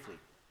quickly and briefly.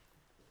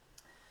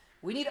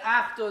 We need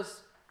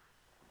Achdus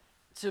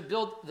to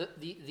build the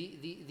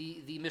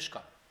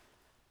Mishkan.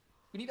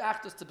 We need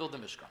Achdus to build the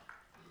Mishkan.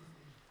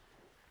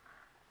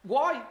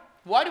 Why?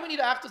 Why do we need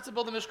Achdus to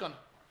build the Mishkan?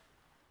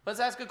 Let's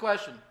ask a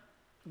question.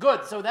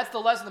 Good, so that's the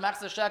lesson of the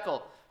Machzor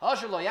Shekel. We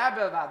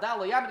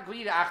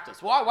need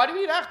Achdus. Why do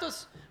we need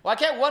Achdus? Why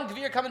can't one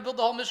Gvir come and build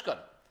the whole Mishkan?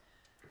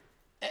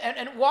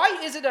 And why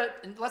is it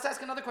let's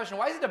ask another question.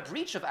 Why is it a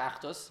breach of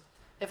Achdus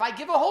if I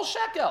give a whole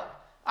shekel?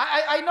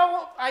 I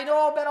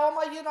know about all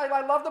my Yidden,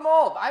 I love them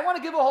all. I want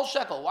to give a whole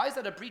shekel. Why is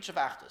that a breach of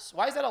Achdus?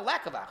 Why is that a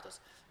lack of Achdus?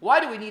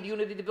 Why do we need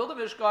unity to build a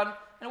Mishkan?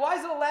 And why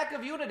is it a lack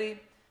of unity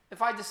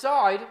if I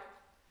decide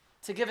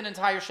to give an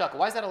entire shekel?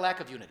 Why is that a lack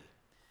of unity?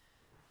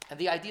 And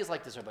the idea is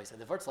like this, everybody said.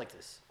 The vert's like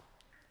this.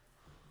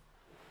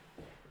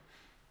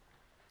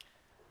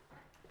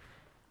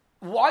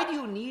 Why do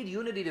you need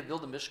unity to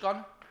build a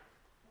Mishkan?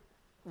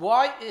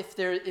 Why, if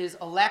there is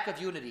a lack of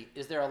unity,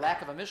 is there a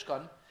lack of a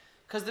Mishkan?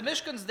 Because the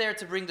Mishkan's there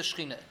to bring the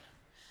Shekhinah in.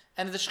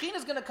 And if the Shekhinah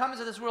is going to come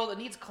into this world, it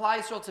needs Klal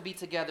Yisrael to be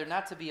together,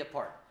 not to be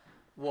apart.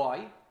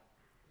 Why?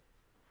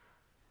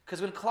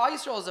 Because when Klal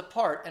Yisrael is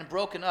apart and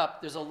broken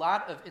up, there's a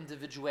lot of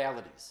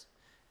individualities.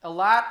 A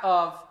lot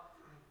of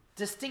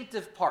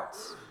distinctive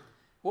parts.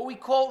 What we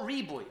call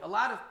riboy, a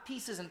lot of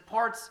pieces and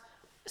parts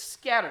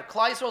scattered.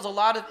 Klal Yisrael is a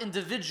lot of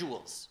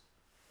individuals.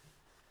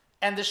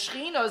 And the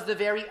Shekhinah is the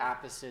very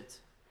opposite.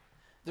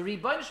 The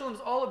Rebbeinu Shalom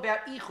is all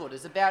about ichud,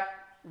 is about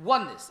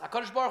oneness.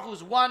 HaKadosh Baruch Hu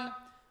is one.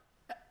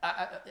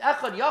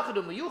 Echad, Yachad,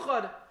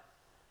 Umeyuchad.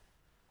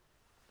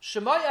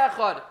 Shemay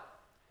Echad.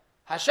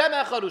 Hashem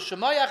Echad,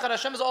 Shemay Echad.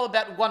 Hashem is all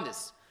about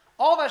oneness.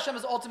 All of Hashem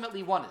is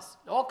ultimately oneness.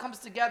 It all comes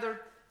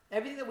together.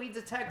 Everything that we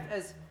detect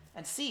as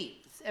and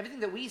see, everything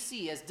that we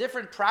see as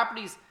different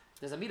properties.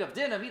 There's a meat of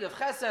din, a meat of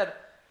chesed,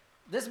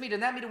 this meat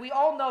and that meat. We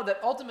all know that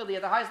ultimately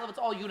at the highest level it's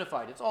all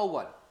unified. It's all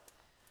one.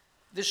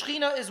 The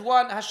Shekhinah is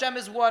one, Hashem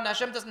is one.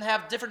 Hashem doesn't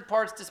have different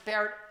parts,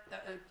 disparate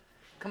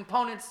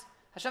components.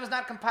 Hashem is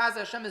not composite.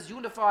 Hashem is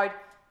unified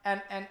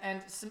and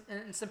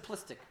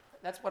simplistic.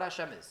 That's what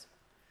Hashem is.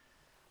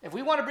 If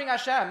we want to bring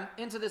Hashem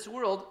into this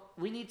world,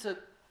 we need to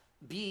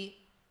be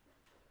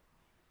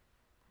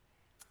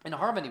in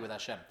harmony with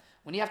Hashem.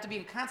 We have to be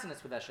in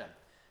consonance with Hashem.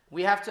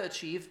 We have to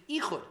achieve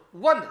ichud,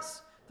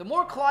 oneness. The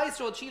more Klal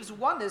Yisrael achieves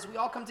oneness, we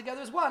all come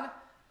together as one,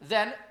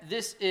 then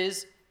this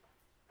is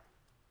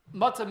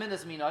Mata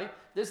Minas Minai.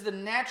 This is the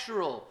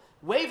natural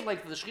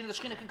wavelength of the Shekhinah. The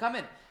Shekhinah can come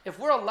in. If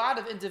we're a lot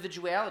of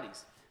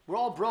individualities, we're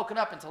all broken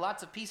up into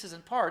lots of pieces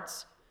and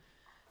parts,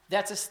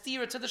 that's a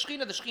steer to the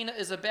Shekhinah. The Shekhinah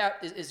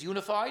is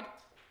unified,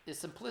 is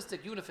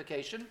simplistic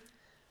unification.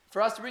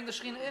 For us to bring the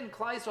Shekhinah in,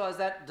 Klal Yisrael as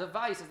that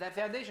device, as that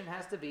foundation,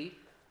 has to be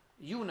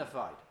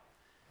unified.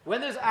 When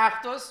there's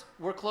Achdus,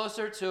 we're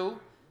closer to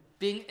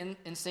being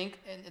in sync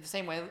in the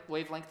same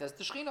wavelength as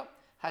the Shekhinah.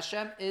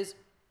 Hashem is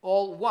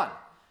all one.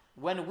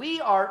 When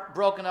we are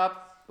broken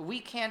up, we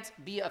can't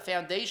be a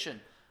foundation,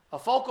 a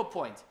focal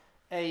point,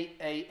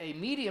 a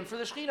medium for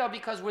the Shekhinah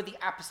because we're the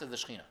opposite of the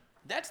Shekhinah.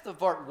 That's the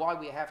part why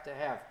we have to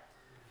have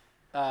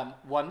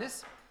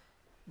oneness,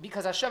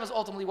 because Hashem is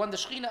ultimately one. The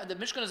Shekhinah, the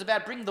Mishkan is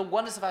about bringing the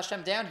oneness of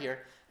Hashem down here,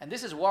 and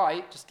this is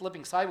why, just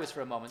flipping sideways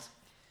for a moment,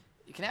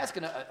 you can ask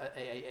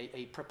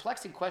a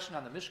perplexing question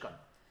on the Mishkan.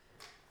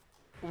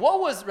 What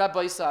was,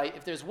 Rabbi Isai,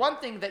 if there's one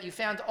thing that you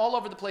found all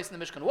over the place in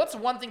the Mishkan, what's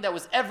one thing that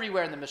was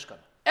everywhere in the Mishkan?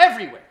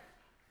 Everywhere.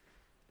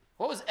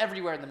 What was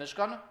everywhere in the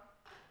Mishkan?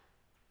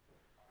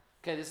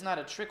 Okay, this is not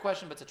a trick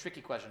question, but it's a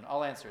tricky question.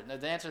 I'll answer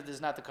it. The answer is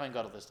not the Kohen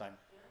Gadol this time.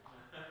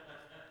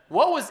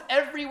 What was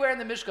everywhere in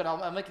the Mishkan?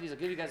 I'll make it easy. I'll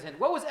give you guys a hint.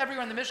 What was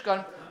everywhere in the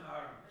Mishkan?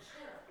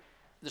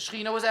 The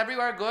Shekhinah was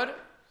everywhere. Good.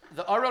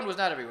 The Aron was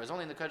not everywhere. It was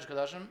only in the Kodesh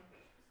Kodashim.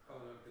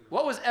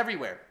 What was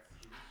everywhere?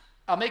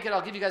 I'll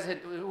give you guys a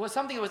hint. It was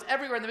something that was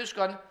everywhere in the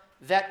Mishkan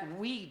that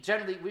we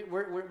generally,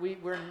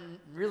 we're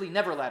really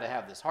never allowed to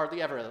have this.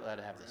 Hardly ever allowed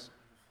to have this.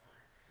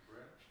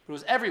 It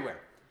was everywhere.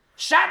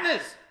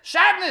 Shatnez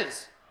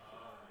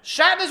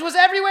was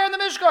everywhere in the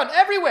Mishkan.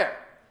 Everywhere.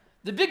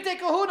 The Big Day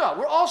Kahuna.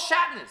 We're all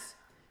Shatnez.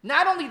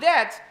 Not only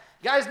that,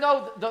 you guys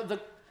know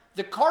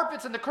the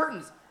carpets and the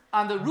curtains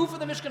on the roof of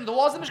the Mishkan, the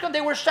walls of the Mishkan,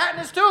 they were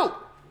Shatnez too.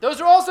 Those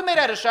are also made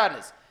out of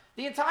Shatnez.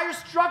 The entire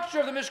structure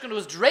of the Mishkan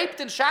was draped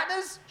in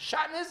Shatnez,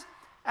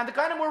 and the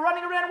kind of were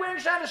running around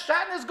wearing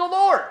Shatnez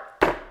galore.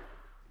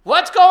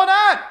 What's going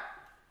on?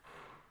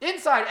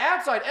 Inside,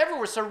 outside,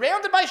 everywhere,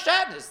 surrounded by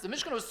Shatnez. The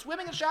Mishkan was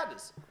swimming in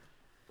Shatnez.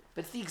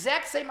 But it's the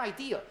exact same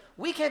idea.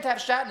 We can't have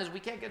Shatnez. We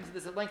can't get into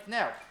this at length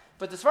now.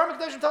 But the Sfarim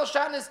Kedoshim tell us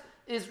Shatnez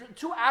is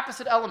two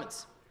opposite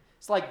elements.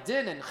 It's like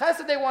din and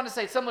chesed, they want to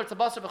say, similar to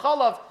basar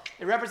v'chalav.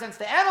 It represents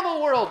the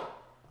animal world.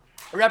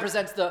 It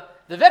represents the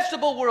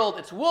vegetable world.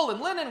 It's wool and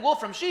linen, wool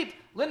from sheep,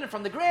 linen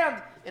from the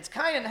ground. It's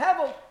kain and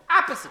hevel.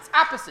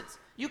 Opposites.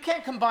 You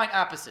can't combine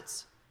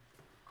opposites.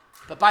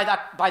 But by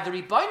the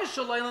Rebbeinu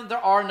Shalom, there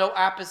are no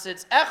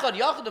opposites. Echad,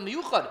 yachad, and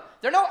miyuchad.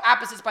 There are no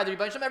opposites by the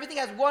Rebbeinu Shalom. Everything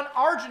has one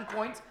origin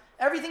point.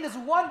 Everything is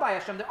one by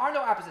Hashem. There are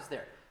no opposites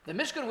there. The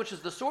Mishkan, which is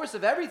the source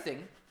of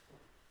everything,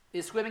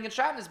 is swimming in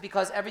shatnez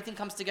because everything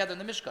comes together in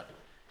the Mishkan.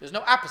 There's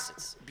no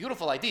opposites.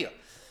 Beautiful idea.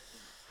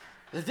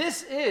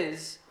 This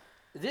is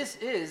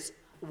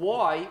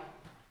why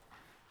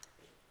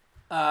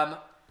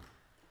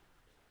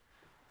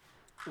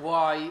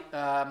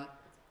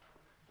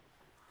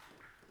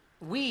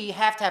we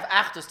have to have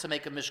achdus to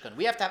make a Mishkan.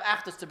 We have to have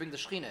achdus to bring the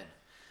Shekhinah in.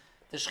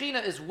 The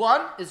Shekhinah is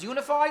one, is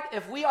unified.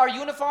 If we are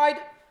unified,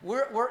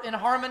 we're in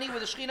harmony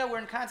with the Shekhinah. We're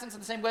in consonance in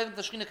the same way that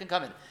the Shekhinah can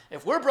come in.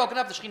 If we're broken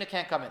up, the Shekhinah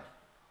can't come in.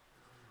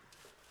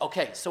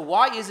 Okay, so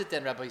why is it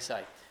then, Rabbi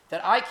Yisai,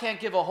 that I can't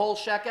give a whole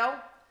shekel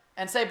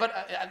and say, but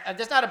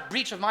there's not a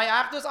breach of my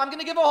achdus, I'm going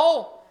to give a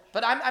whole,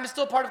 but I'm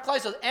still part of Klal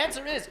Yisrael. The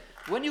answer is,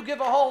 when you give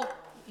a whole,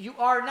 you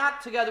are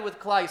not together with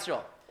Klal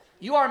Yisrael.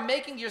 You are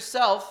making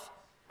yourself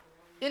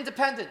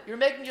independent. You're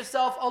making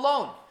yourself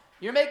alone.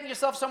 You're making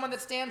yourself someone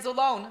that stands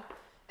alone.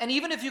 And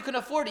even if you can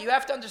afford it, you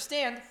have to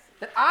understand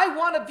that I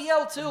want to be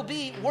able to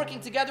be working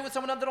together with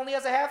someone that only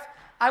has a half.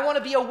 I want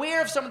to be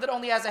aware of someone that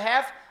only has a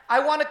half. I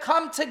want to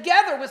come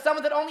together with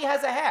someone that only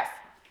has a half.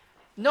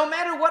 No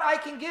matter what I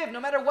can give, no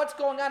matter what's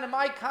going on in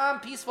my calm,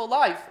 peaceful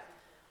life,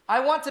 I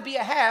want to be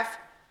a half,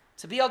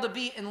 to be able to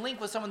be in link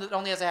with someone that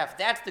only has a half.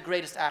 That's the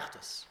greatest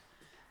achdus.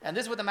 And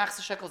this is what the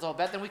Machzor Shekel is all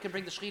about. Then we can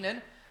bring the Shekhinah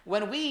in.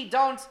 When we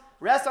don't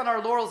rest on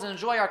our laurels and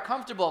enjoy our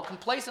comfortable,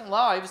 complacent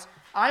lives,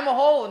 I'm a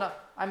whole, and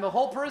I'm a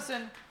whole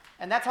person,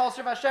 and that's how I'll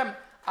serve Hashem.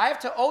 I have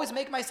to always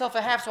make myself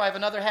a half so I have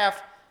another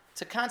half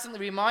to constantly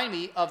remind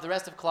me of the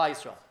rest of Klal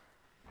Yisrael.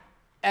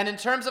 And in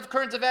terms of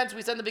current events,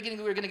 we said in the beginning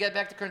we were going to get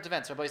back to current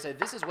events. Everybody said,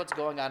 this is what's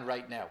going on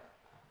right now.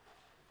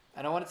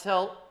 And I want to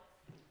tell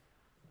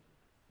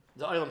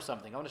the Olam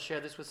something. I want to share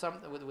this with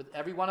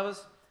every one of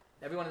us,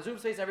 everyone in Zoom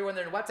space, everyone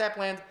there in WhatsApp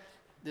land.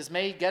 This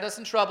may get us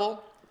in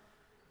trouble,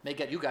 may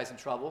get you guys in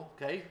trouble,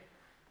 okay?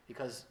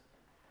 Because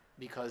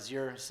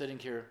you're sitting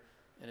here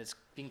and it's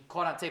being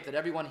caught on tape that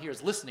everyone here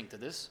is listening to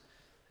this.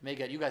 It may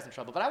get you guys in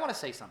trouble. But I want to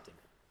say something.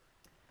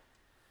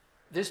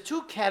 There's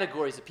two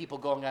categories of people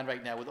going on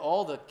right now with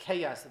all the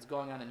chaos that's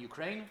going on in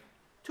Ukraine.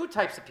 Two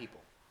types of people.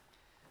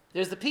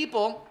 There's the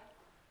people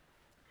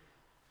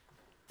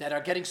that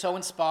are getting so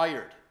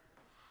inspired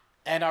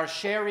and are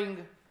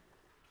sharing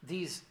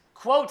these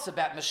quotes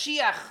about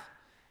Mashiach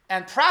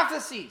and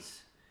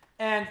prophecies.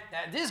 And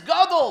this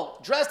Gadol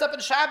dressed up in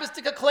Shabbos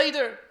Tika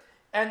Kleder.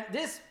 And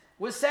this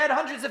was said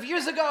hundreds of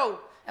years ago.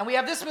 And we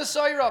have this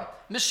Messiah.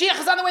 Mashiach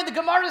is on the way. The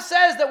Gemara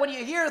says that when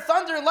you hear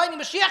thunder and lightning,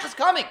 Mashiach is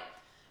coming.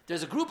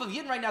 There's a group of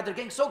Yidden right now that are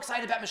getting so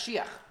excited about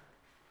Mashiach.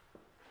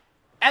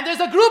 And there's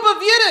a group of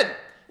Yidden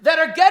that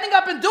are getting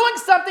up and doing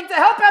something to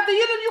help out the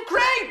Yidden in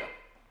Ukraine.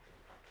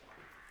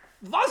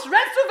 Was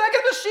redst du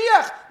wegen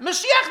Mashiach?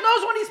 Mashiach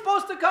knows when he's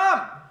supposed to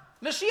come.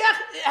 Mashiach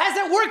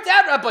hasn't worked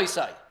out, Rabbi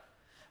Yisai.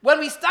 When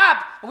we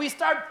stop and we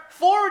start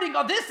forwarding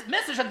on this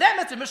message and that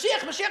message,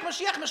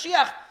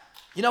 Mashiach,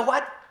 you know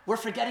what? We're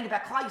forgetting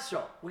about Klal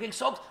Yisrael. We're getting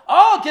so,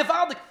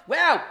 Givaldik.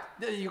 Wow,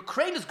 the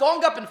Ukraine is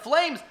going up in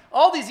flames.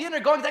 All these Yidden are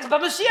going down,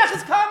 but Mashiach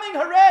is coming,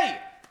 hooray!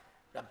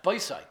 Rabbi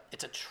Yisai,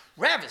 it's a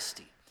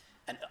travesty,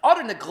 an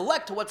utter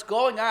neglect to what's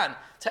going on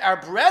to our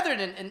brethren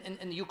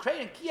in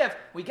Ukraine and Kiev.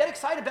 We get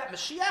excited about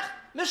Mashiach.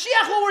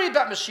 Mashiach will worry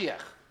about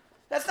Mashiach.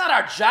 That's not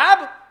our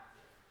job.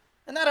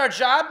 And not our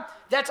job.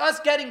 That's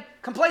us getting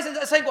complacent,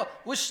 saying, well,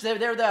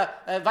 they're the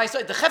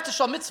Chefta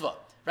Shal Mitzvah,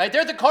 right?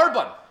 They're the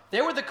Korban.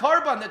 They were the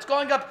Korban that's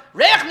going up.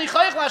 They're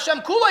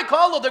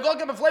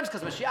going up in flames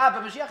because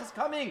Mashiach is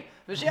coming.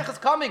 Mashiach is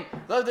coming.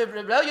 The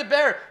rebellion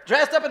bear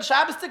dressed up in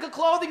Shabbos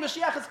clothing.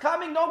 Mashiach is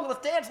coming. No,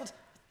 let's dance. Let's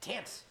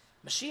dance.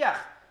 Mashiach.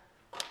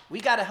 We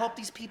got to help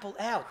these people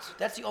out.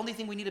 That's the only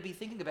thing we need to be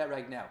thinking about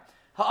right now.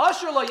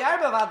 Achdus.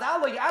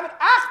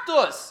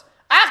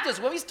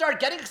 When we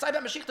start getting excited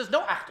about Mashiach, there's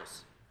no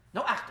achdus.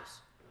 No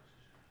achdus.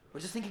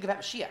 We're just thinking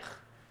about Mashiach.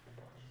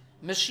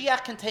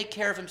 Mashiach can take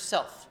care of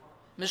himself.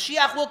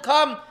 Mashiach will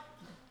come.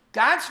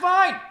 God's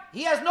fine.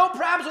 He has no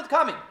problems with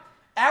coming.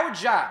 Our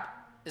job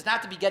is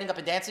not to be getting up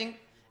and dancing.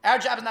 Our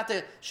job is not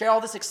to share all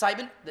this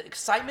excitement. The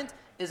excitement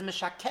is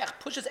mishakech,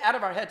 pushes out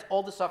of our heads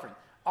all the suffering.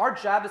 Our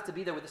job is to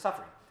be there with the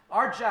suffering.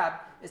 Our job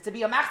is to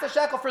be a Machzor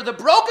Shekel for the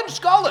broken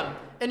Shekalim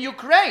in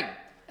Ukraine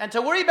and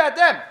to worry about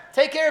them,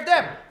 take care of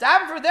them,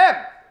 daven for them,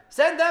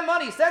 send them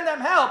money, send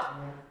them help,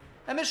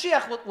 and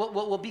Mashiach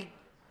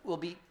will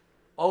be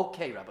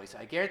okay, Rabbi. So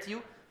I guarantee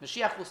you,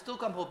 Mashiach will still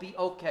come. He'll be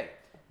okay.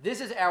 This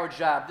is our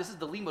job. This is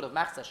the limud of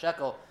Machzor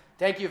Shekel.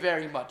 Thank you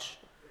very much.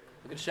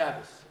 Good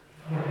Shabbos.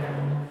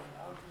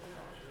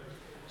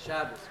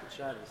 Shabbos. Good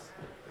Shabbos.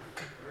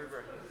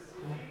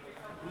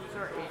 Who's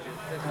our agent?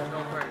 There's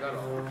no Kohen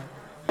Gadol.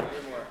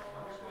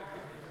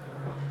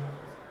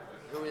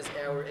 Who is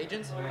our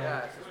agents?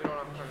 Yeah, since we don't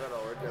have Kavelo,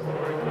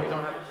 we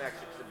don't have the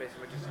actually, because the base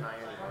which is not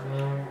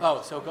anymore.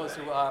 Oh, so it goes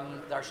through our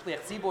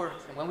Shliach Tzibur,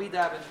 and when we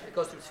daven, it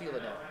goes through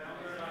Tefillah now.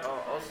 Oh,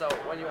 also,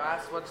 when you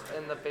asked what's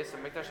in the base of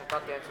Mikdash, I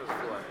thought the answer was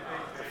floor.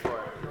 The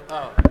floor.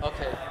 Oh,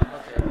 okay.